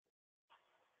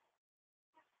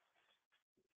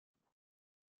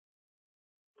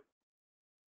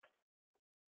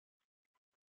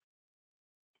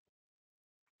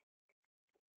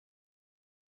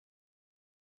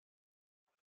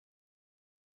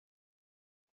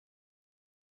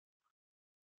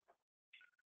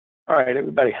 All right,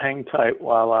 everybody hang tight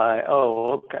while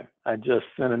okay. I just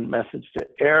sent a message to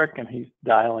Eric and he's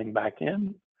dialing back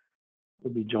in.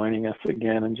 He'll be joining us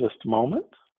again in just a moment.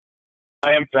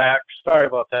 I am back. Sorry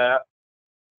about that.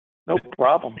 No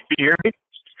problem. Can you hear me?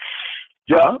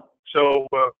 Yeah. So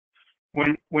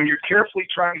when you're carefully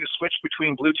trying to switch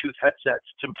between Bluetooth headsets,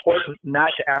 it's important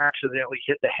not to accidentally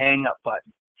hit the hang up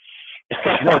button.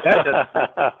 No, that doesn't.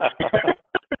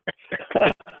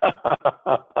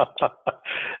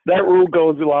 That rule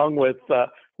goes along with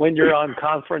when you're on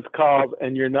conference calls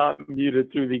and you're not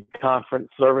muted through the conference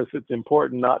service, it's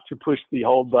important not to push the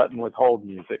hold button with hold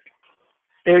music.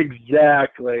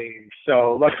 Exactly.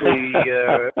 So luckily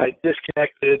I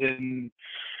disconnected and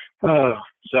so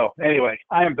anyway,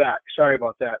 I am back. Sorry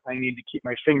about that. I need to keep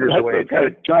my fingers away. Okay. It's got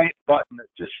a giant button that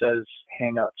just says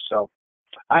hang up. So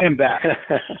I am back.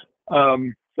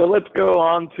 So let's go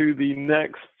on to the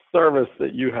next service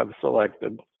that you have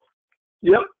selected.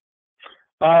 Yep.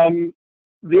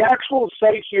 The actual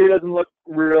site here doesn't look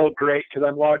real great because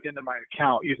I'm logged into my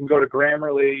account. You can go to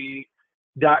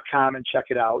Grammarly.com and check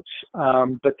it out.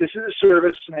 But this is a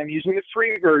service and I'm using the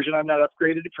free version. I'm not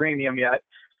upgraded to premium yet.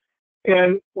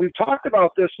 And we've talked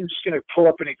about this. I'm just going to pull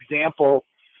up an example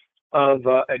of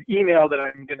an email that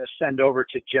I'm going to send over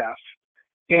to Jeff.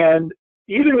 And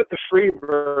even with the free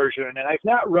version, and I've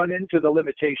not run into the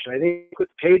limitation. I think with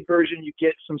the paid version, you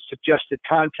get some suggested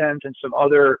content and some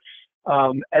other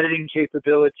editing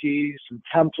capabilities, some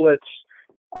templates.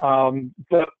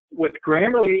 But with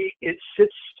Grammarly, it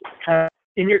sits kind of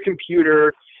in your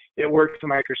computer. It works with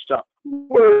Microsoft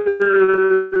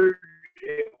Word.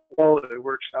 It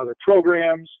works in other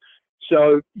programs.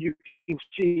 So you can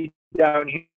see down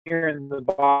here in the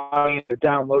bottom, they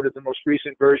downloaded the most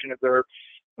recent version of their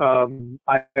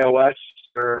iOS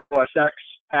or OS X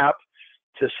app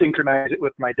to synchronize it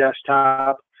with my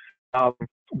desktop.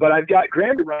 But I've got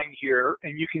Grammarly running here,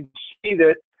 and you can see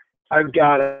that I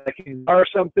can bar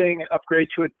something and upgrade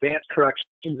to advanced corrections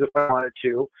if I wanted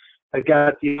to. I've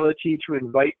got the ability to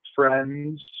invite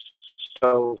friends.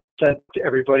 So send to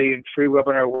everybody in free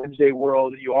Webinar Wednesday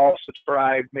world. You all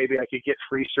subscribe. Maybe I could get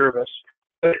free service.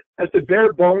 But at the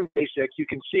bare bone basic, you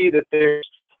can see that there's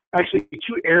actually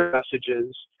 2 error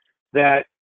messages that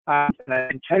and I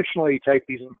intentionally type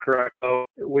these incorrect. Though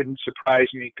it wouldn't surprise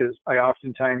me because I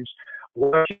oftentimes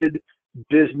wanted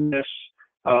business.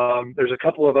 There's a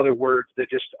couple of other words that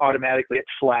just automatically get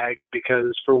flagged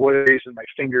because for whatever reason my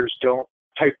fingers don't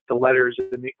type the letters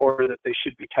in the order that they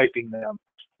should be typing them.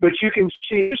 But you can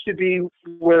see it used to be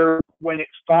where when it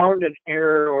found an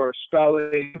error or a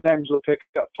spelling, sometimes we'll pick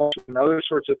up punctuation and other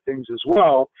sorts of things as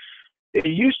well. It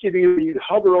used to be where you'd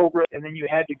hover over it and then you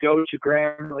had to go to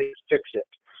Grammarly to fix it.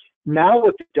 Now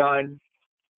what they've done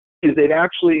is they've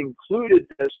actually included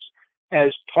this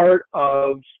as part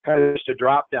of kind of just a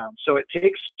drop down. So it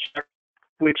takes,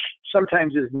 which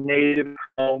sometimes is native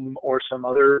Chrome or some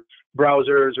other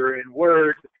browsers or in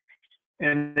Word,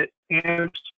 and you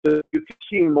can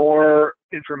see more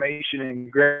information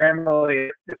in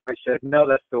Grammarly if I said, no,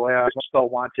 that's the way I still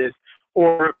wanted,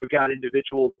 or if we've got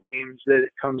individual names that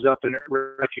it comes up and it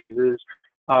recognizes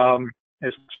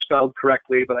is spelled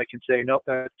correctly, but I can say, nope,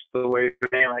 that's the way your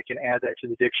name. I can add that to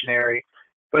the dictionary.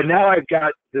 But now I've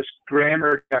got this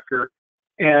grammar checker,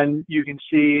 and you can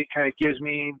see it kind of gives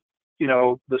me,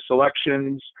 the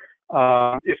selections.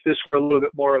 If this were a little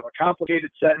bit more of a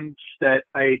complicated sentence that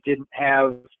I didn't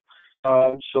have,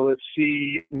 so let's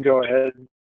see, and go ahead and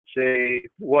say,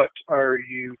 what are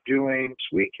you doing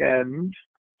this weekend?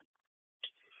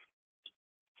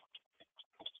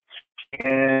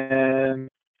 And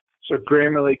so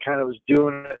Grammarly kind of was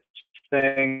doing its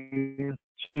thing.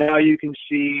 Now you can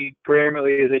see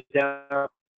Grammarly is down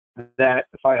that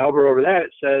if I hover over that,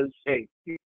 it says, hey,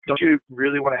 don't you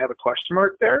really want to have a question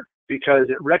mark there? Because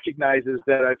it recognizes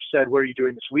that I've said, what are you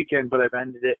doing this weekend? But I've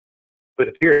ended it with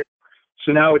a period.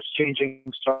 So now it's changing.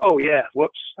 So, oh, yeah,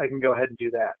 whoops, I can go ahead and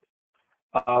do that.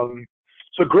 So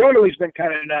Grammarly's been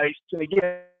kind of nice. And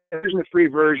again, using the free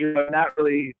version, I've not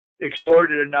really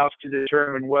explored it enough to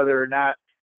determine whether or not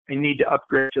I need to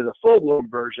upgrade to the full-blown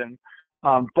version.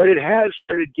 But it has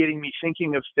started getting me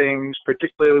thinking of things,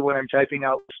 particularly when I'm typing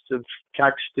out lists of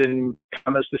text and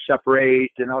commas to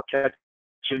separate, and I'll catch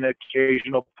an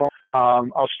occasional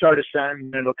poem. I'll start a sentence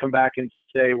and it'll come back and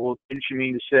say, well, didn't you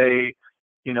mean to say,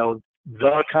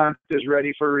 the content is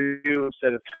ready for review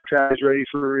instead of contract is ready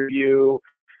for review.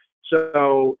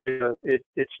 So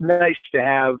it's nice to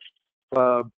have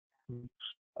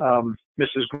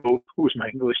Mrs. Grove, who was my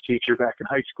English teacher back in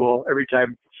high school. Every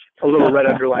time a little red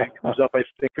underline comes up, I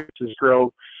think Mrs.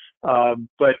 Grove.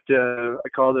 But I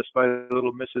call this my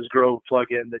little Mrs. Grove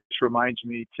plugin that just reminds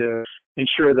me to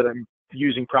ensure that I'm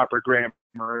using proper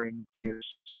grammar and is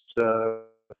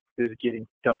getting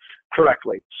done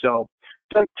correctly. So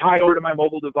it's tied over to my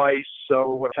mobile device.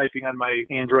 So when I'm typing on my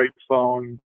Android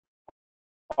phone,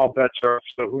 all bets are off.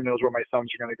 So who knows where my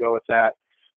thumbs are going to go with that.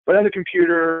 But on the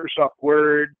computer, Microsoft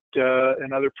Word,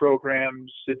 and other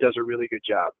programs, it does a really good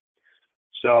job.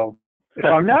 So if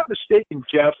I'm not mistaken,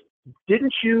 Jeff,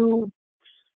 didn't you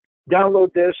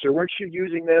download this, or weren't you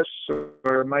using this,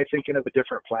 or am I thinking of a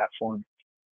different platform?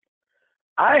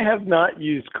 I have not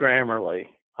used Grammarly.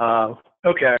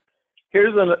 Okay.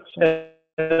 Here's an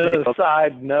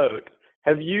aside note.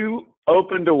 Have you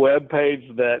opened a web page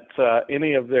that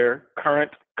any of their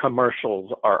current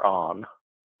commercials are on?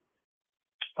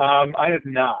 I have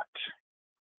not.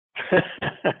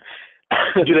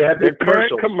 Do they have their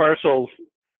current commercials?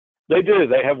 They do.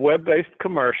 They have web-based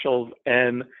commercials,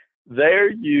 and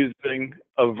they're using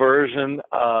a version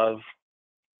of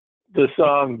the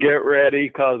song "Get Ready,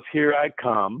 'Cause Here I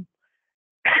Come,"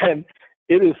 and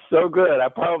it is so good. I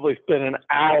probably spent an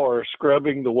hour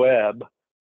scrubbing the web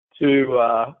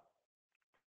to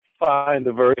find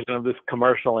the version of this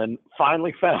commercial, and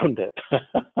finally found it.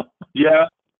 Yeah.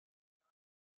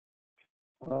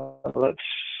 Let's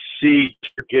see,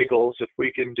 for giggles, if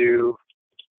we can do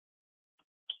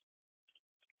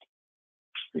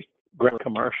great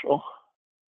commercial.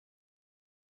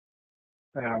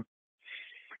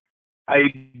 I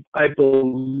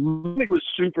believe it was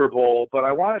Super Bowl, but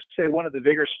I want to say one of the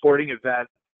bigger sporting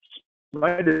events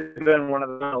might have been one of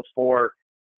the final four.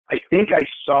 I think I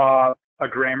saw a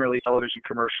Grammarly television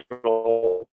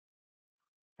commercial,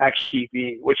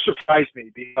 actually, which surprised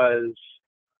me because,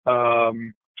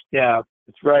 yeah,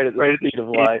 it's right at the speed of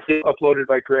life. It's uploaded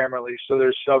by Grammarly, so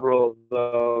there's several of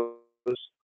those.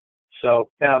 So,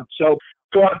 yeah, so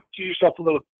go out, do yourself a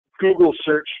little Google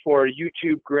search for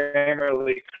YouTube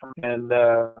Grammarly and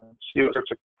see what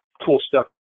sorts of cool stuff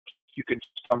you can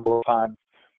stumble upon.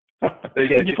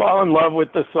 Did you fall in love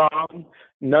with the song?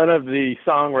 None of the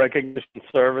song recognition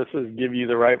services give you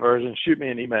the right version. Shoot me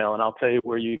an email and I'll tell you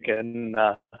where you can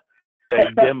a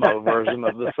demo version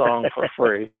of the song for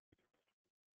free.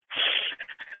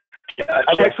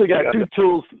 I've actually got two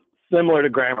tools similar to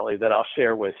Grammarly that I'll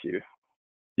share with you.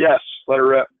 Yes, let her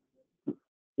rip.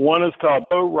 One is called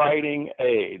Pro Writing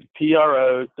Aid,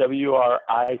 PROWRITINGAID.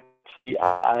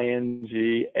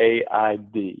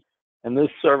 And this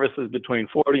service is between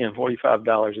 $40 and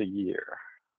 $45 a year.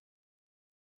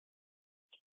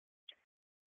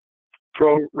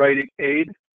 Pro Writing Aid?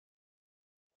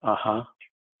 Uh-huh.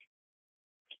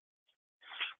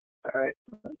 All right,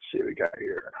 let's see what we got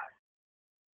here.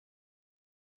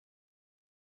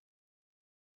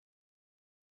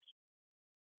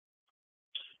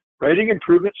 Writing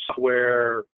improvement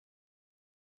software.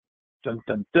 Dun,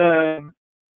 dun, dun.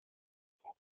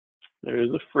 There is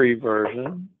a free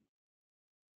version.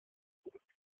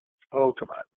 Oh, come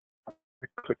on. I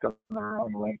clicked on the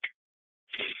wrong link.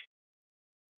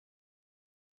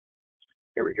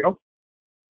 Here we go.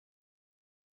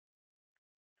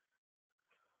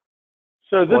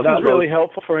 So this is really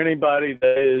helpful for anybody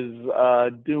that is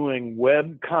doing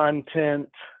web content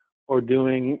or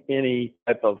doing any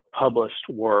type of published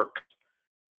work.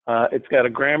 It's got a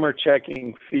grammar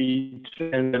checking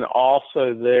feature, and then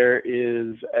also there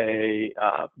is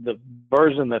the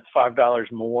version that's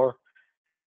 $5 more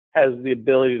has the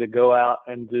ability to go out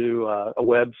and do a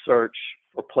web search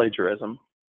for plagiarism.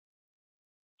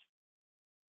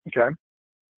 Okay.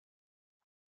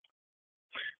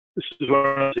 This is one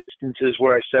of those instances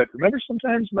where I said, remember,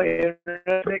 sometimes my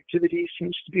internet activity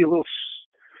seems to be a little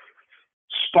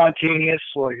spontaneous.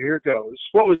 Well, here it goes.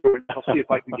 What was it? I'll see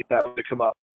if I can get that one to come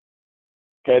up.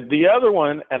 Okay, the other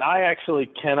one, and I actually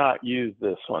cannot use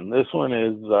this one. This one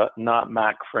is not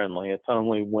Mac friendly. It's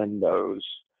only Windows.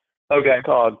 Okay. It's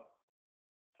called,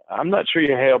 I'm not sure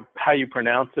how you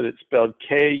pronounce it. It's spelled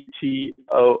Ktools.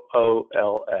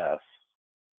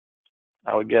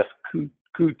 I would guess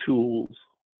Kutools.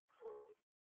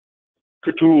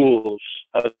 Kutools.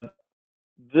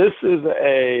 This has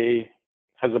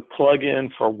a plug-in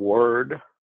for Word.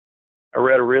 I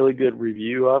read a really good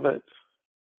review of it.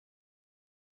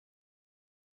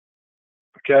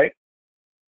 Okay.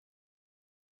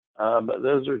 But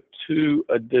those are two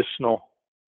additional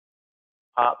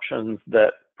options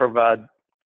that provide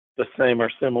the same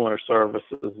or similar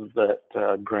services that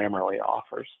Grammarly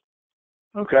offers.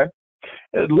 Okay.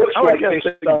 It looks like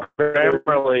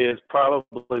Grammarly is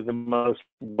probably the most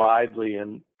widely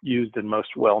used and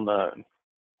most well known.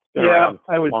 Been around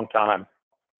a long time.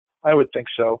 I would think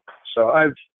so. So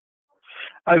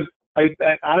I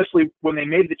honestly, when they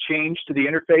made the change to the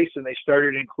interface and they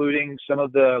started including some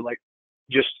of the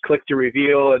just click to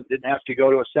reveal and didn't have to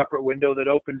go to a separate window that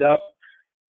opened up,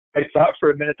 I thought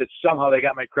for a minute that somehow they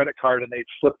got my credit card and they'd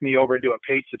flipped me over into a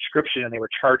paid subscription and they were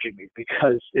charging me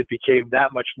because it became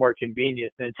that much more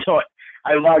convenient. And so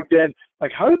I logged in,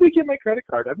 how did they get my credit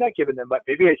card? I've not given them, but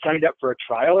maybe I signed up for a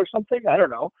trial or something. I don't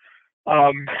know.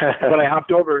 But I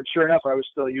hopped over and sure enough, I was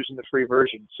still using the free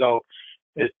version. So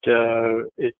it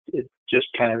just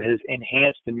kind of has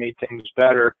enhanced and made things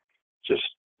better just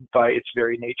by its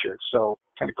very nature. So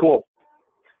kind of cool.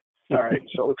 All right,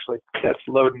 so it looks like that's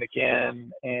loading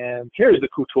again. And here's the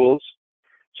Kutools.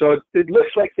 So it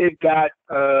looks like they've got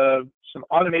some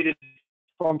automated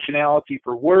functionality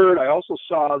for Word. I also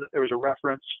saw that there was a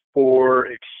reference for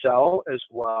Excel as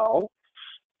well.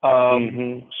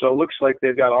 So it looks like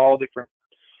they've got all different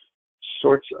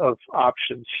sorts of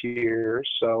options here.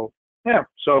 So yeah,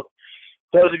 so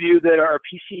those of you that are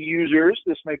PC users,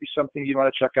 this might be something you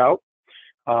want to check out.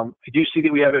 I do see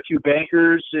that we have a few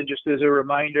bankers, and just as a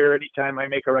reminder, anytime I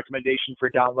make a recommendation for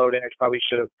downloading, I probably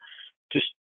should have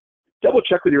just double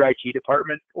check with your IT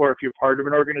department, or if you're part of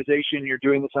an organization, you're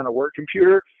doing this on a work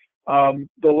computer. The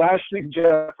last thing,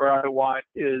 Jeff, or I want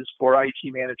is for IT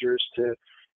managers to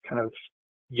kind of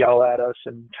yell at us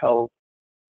and tell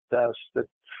us that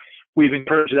we've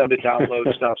encouraged them to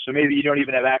download stuff. So maybe you don't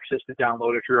even have access to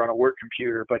download if you're on a work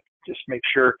computer, but just make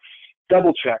sure,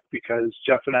 double check, because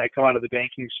Jeff and I come out of the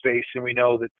banking space and we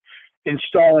know that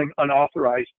installing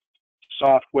unauthorized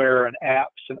software and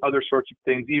apps and other sorts of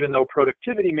things, even though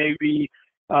productivity may be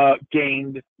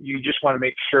gained, you just want to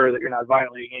make sure that you're not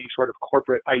violating any sort of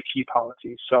corporate IT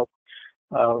policy. So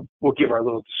we'll give our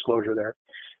little disclosure there.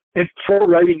 And Pro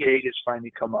Writing Aid has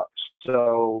finally come up,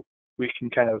 so we can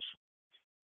kind of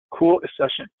cool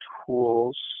accession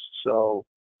tools. So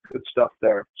good stuff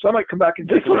there. So I might come back and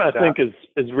this one I think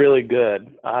is really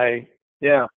good. I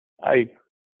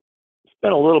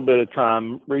spent a little bit of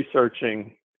time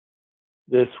researching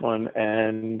this one,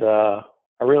 and I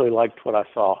really liked what I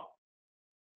saw.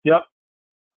 Yep.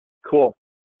 Cool.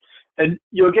 And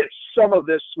you'll get some of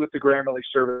this with the Grammarly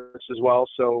service as well.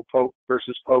 So poke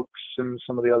versus pokes and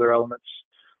some of the other elements.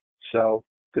 So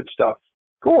good stuff.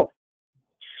 Cool.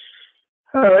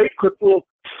 All right, quick little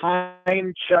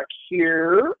time check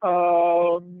here.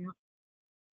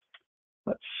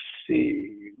 Let's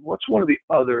see, what's one of the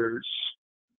others?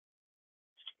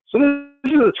 So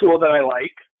this is a tool that I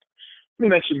like. Let me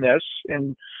mention this,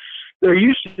 and there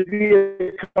used to be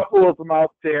a couple of them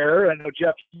out there. I know,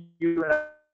 Jeff, you and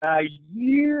I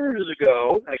years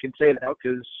ago, I can say that now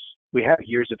because we have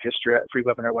years of history at Free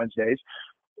Webinar Wednesdays.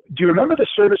 Do you remember the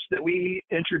service that we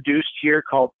introduced here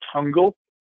called Tungle?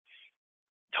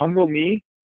 Tungle Me?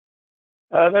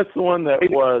 That's the one that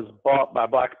was bought by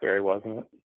BlackBerry, wasn't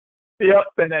it? Yep,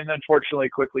 and then unfortunately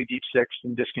quickly deep-sixed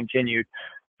and discontinued.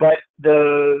 But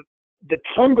the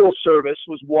Tungle service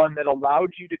was one that allowed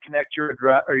you to connect your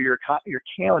address or your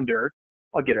calendar.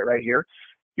 I'll get it right here.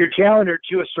 Your calendar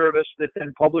to a service that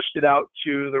then published it out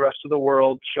to the rest of the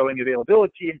world, showing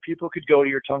availability, and people could go to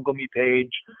your Tungle Me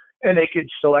page and they could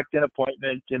select an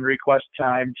appointment and request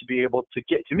time to be able to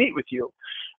get to meet with you.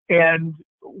 And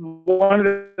one of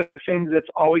the things that's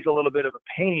always a little bit of a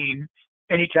pain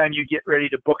anytime you get ready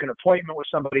to book an appointment with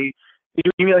somebody,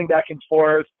 you're emailing back and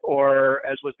forth, or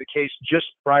as was the case just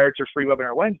prior to Free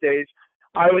Webinar Wednesdays,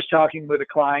 I was talking with a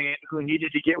client who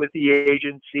needed to get with the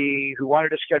agency, who wanted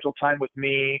to schedule time with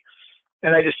me.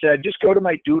 And I just said, just go to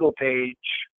my Doodle page,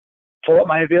 pull up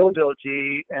my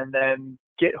availability, and then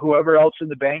get whoever else in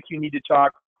the bank you need to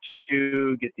talk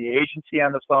to, get the agency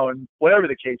on the phone, whatever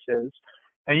the case is.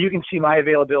 And you can see my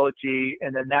availability,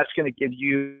 and then that's going to give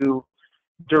you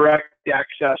direct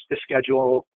access to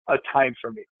schedule a time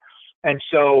for me. And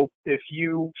so if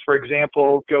you, for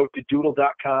example, go to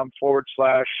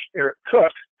doodle.com/Eric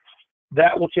Cook,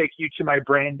 that will take you to my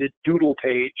branded Doodle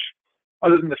page,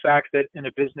 other than the fact that in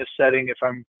a business setting, if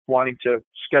I'm wanting to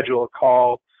schedule a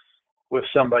call with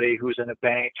somebody who's in a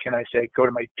bank and I say, go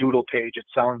to my Doodle page, it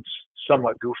sounds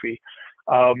somewhat goofy.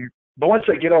 But once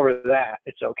I get over that,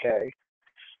 it's okay.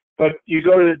 But you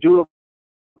go to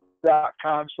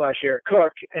doodle.com/Eric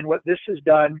Cook, and what this has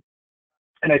done,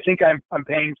 and I think I'm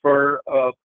paying for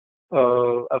a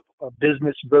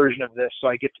business version of this, so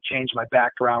I get to change my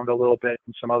background a little bit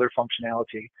and some other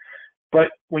functionality.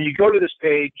 But when you go to this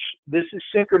page, this is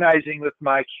synchronizing with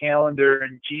my calendar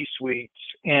and G Suite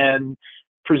and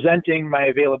presenting my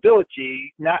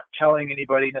availability, not telling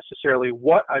anybody necessarily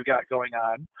what I've got going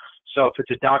on. So if it's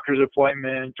a doctor's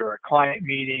appointment or a client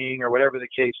meeting or whatever the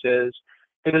case is,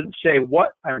 it doesn't say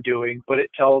what I'm doing, but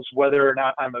it tells whether or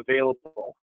not I'm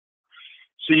available.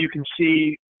 So you can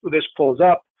see this pulls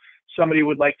up. Somebody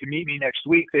would like to meet me next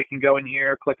week. They can go in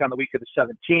here, click on the week of the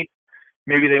 17th.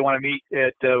 Maybe they want to meet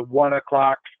at 1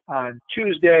 o'clock on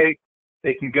Tuesday.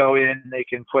 They can go in, they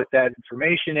can put that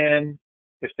information in.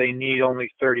 If they need only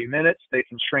 30 minutes, they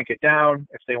can shrink it down.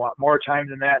 If they want more time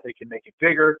than that, they can make it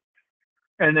bigger.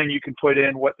 And then you can put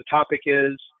in what the topic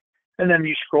is. And then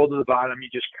you scroll to the bottom, you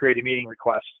just create a meeting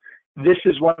request. This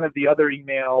is one of the other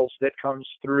emails that comes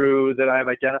through that I've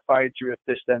identified through If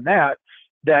This Then That,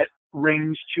 that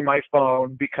rings to my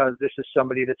phone because this is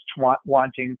somebody that's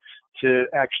wanting to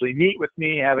actually meet with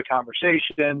me, have a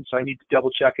conversation. So I need to double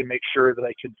check and make sure that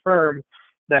I confirm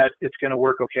that it's going to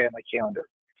work okay on my calendar.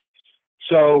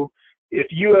 So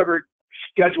if you ever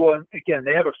schedule, and again,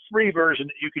 they have a free version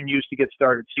that you can use to get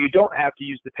started. So you don't have to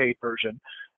use the paid version.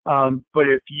 But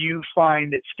if you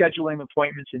find that scheduling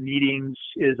appointments and meetings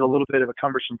is a little bit of a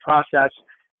cumbersome process,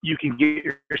 you can get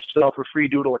yourself a free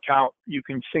Doodle account. You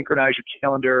can synchronize your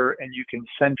calendar and you can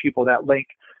send people that link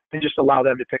and just allow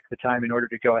them to pick the time in order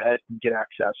to go ahead and get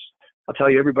access. I'll tell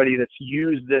you, everybody that's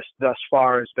used this thus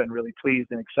far has been really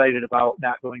pleased and excited about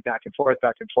not going back and forth,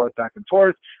 back and forth, back and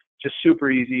forth. Just super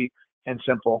easy and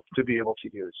simple to be able to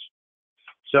use.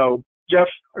 So Jeff,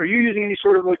 are you using any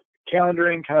sort of like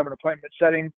calendaring, kind of an appointment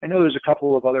setting? I know there's a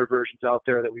couple of other versions out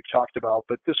there that we've talked about,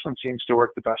 but this one seems to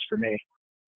work the best for me.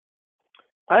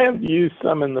 I have used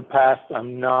some in the past.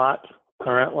 I'm not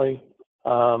currently,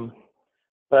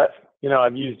 but you know,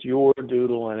 I've used your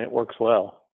Doodle and it works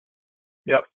well.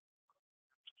 Yep.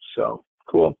 So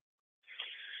cool.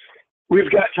 We've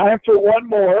got time for one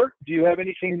more. Do you have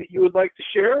anything that you would like to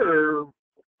share, or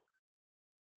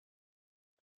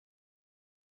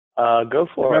go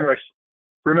for it?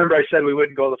 Remember I said we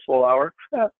wouldn't go the full hour?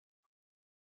 And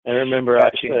remember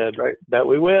I said right? that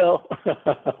we will.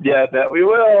 Yeah, that we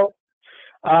will.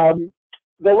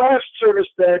 The last service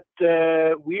that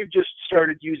we've just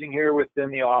started using here within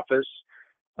the office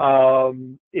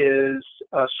is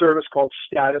a service called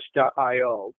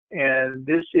status.io. And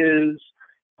this is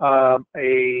a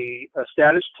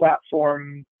status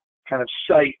platform kind of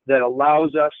site that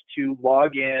allows us to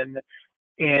log in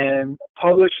and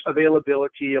publish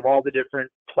availability of all the different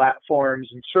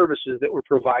platforms and services that we're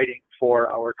providing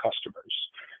for our customers.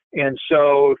 And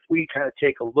so if we kind of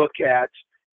take a look at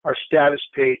our status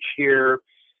page here,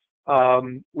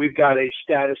 we've got a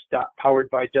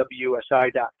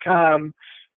status.poweredbywsi.com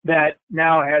that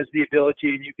now has the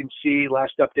ability, and you can see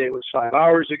last update was 5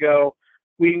 hours ago.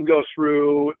 We can go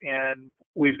through and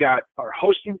we've got our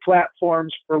hosting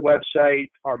platforms for website,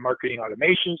 our marketing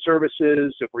automation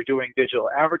services, if we're doing digital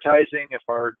advertising, if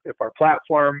our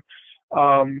platform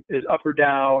is up or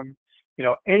down, you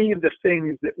know, any of the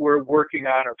things that we're working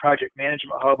on, our project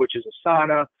management hub, which is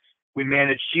Asana. We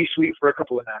manage G Suite for a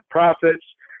couple of nonprofits.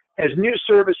 As new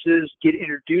services get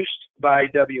introduced by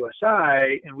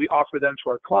WSI and we offer them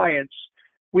to our clients,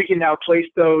 we can now place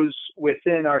those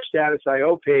within our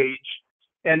Status.io page.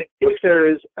 And if there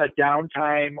is a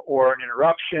downtime or an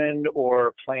interruption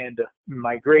or planned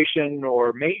migration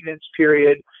or maintenance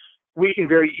period, we can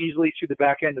very easily through the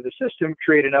back end of the system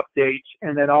create an update,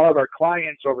 and then all of our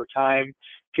clients over time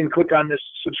can click on this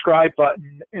subscribe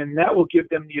button, and that will give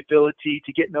them the ability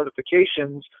to get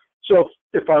notifications. So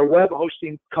if our web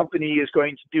hosting company is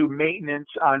going to do maintenance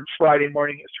on Friday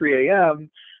morning at 3 a.m.,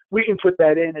 we can put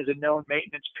that in as a known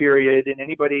maintenance period, and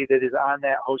anybody that is on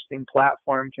that hosting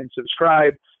platform can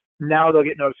subscribe. Now they'll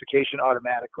get notification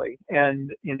automatically.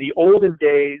 And in the olden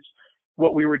days,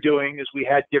 what we were doing is we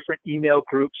had different email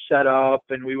groups set up,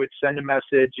 and we would send a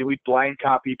message and we'd blind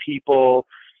copy people.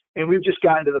 And we've just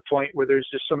gotten to the point where there's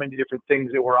just so many different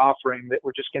things that we're offering that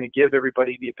we're just going to give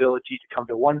everybody the ability to come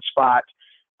to one spot.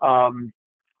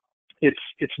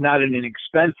 It's not an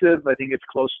inexpensive. I think it's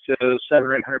close to $700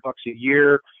 or $800 a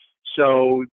year.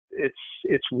 So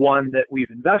it's one that we've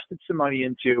invested some money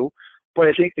into. But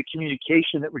I think the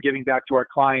communication that we're giving back to our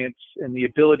clients and the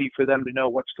ability for them to know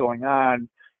what's going on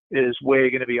is way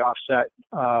going to be offset.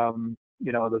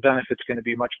 The benefit's going to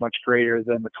be much, much greater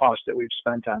than the cost that we've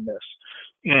spent on this.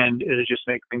 And it'll just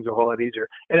make things a whole lot easier.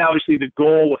 And obviously the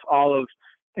goal with all of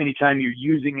anytime you're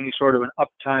using any sort of an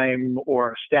uptime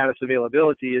or a status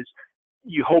availability is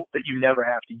you hope that you never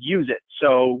have to use it.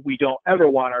 So we don't ever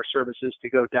want our services to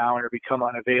go down or become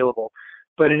unavailable.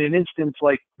 But in an instance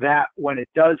like that, when it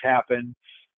does happen,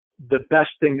 the best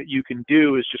thing that you can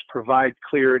do is just provide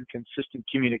clear and consistent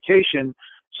communication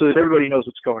so that everybody knows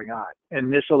what's going on.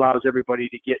 And this allows everybody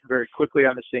to get very quickly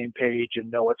on the same page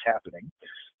and know what's happening.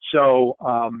 So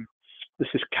this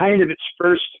is kind of its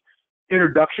first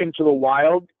introduction to the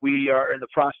wild. We are in the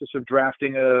process of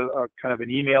drafting a kind of an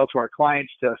email to our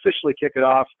clients to officially kick it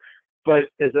off. But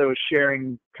as I was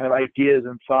sharing kind of ideas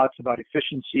and thoughts about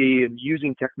efficiency and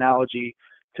using technology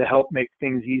to help make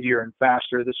things easier and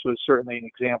faster, this was certainly an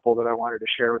example that I wanted to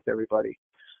share with everybody.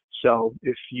 So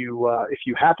if you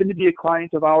happen to be a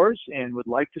client of ours and would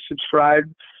like to subscribe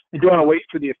and don't want to wait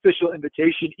for the official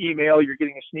invitation email, you're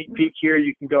getting a sneak peek here.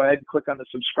 You can go ahead and click on the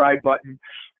subscribe button,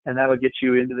 and that'll get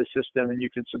you into the system, and you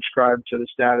can subscribe to the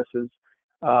statuses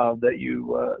that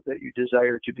you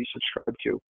desire to be subscribed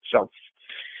to. So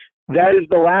that is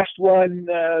the last one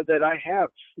that I have,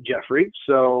 Jeffrey.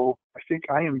 So I think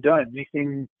I am done.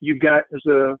 Anything you've got as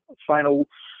a final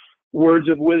words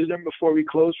of wisdom before we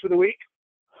close for the week?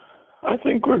 I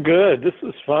think we're good. This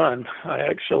is fun. I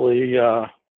actually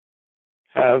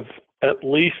have at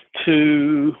least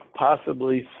 2,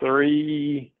 possibly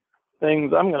 3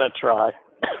 things I'm going to try.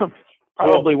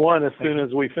 Probably one as soon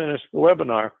as we finish the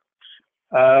webinar.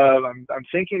 I'm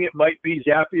thinking it might be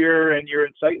Zapier and your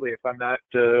Insightly, if I'm not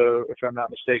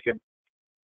mistaken.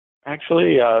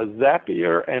 Actually,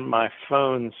 Zapier and my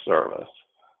phone service.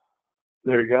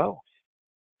 There you go.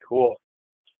 Cool.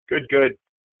 Good.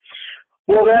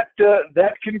 Well,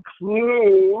 that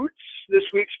concludes this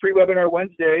week's Pre-Webinar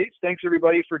Wednesdays. Thanks,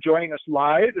 everybody, for joining us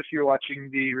live. If you're watching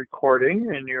the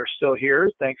recording and you're still here,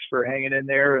 thanks for hanging in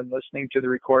there and listening to the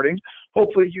recording.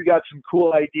 Hopefully, you got some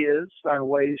cool ideas on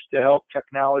ways to help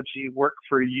technology work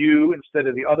for you instead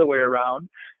of the other way around.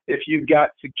 If you've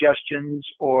got suggestions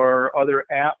or other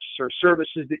apps or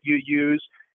services that you use,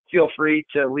 feel free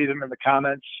to leave them in the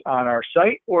comments on our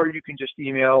site, or you can just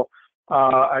email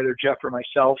either Jeff or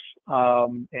myself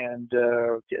and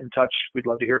get in touch. We'd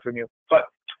love to hear from you. But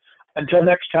until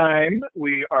next time,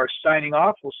 we are signing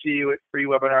off. We'll see you at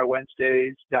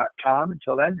freewebinarwednesdays.com.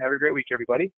 Until then, have a great week,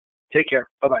 everybody. Take care.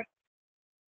 Bye-bye.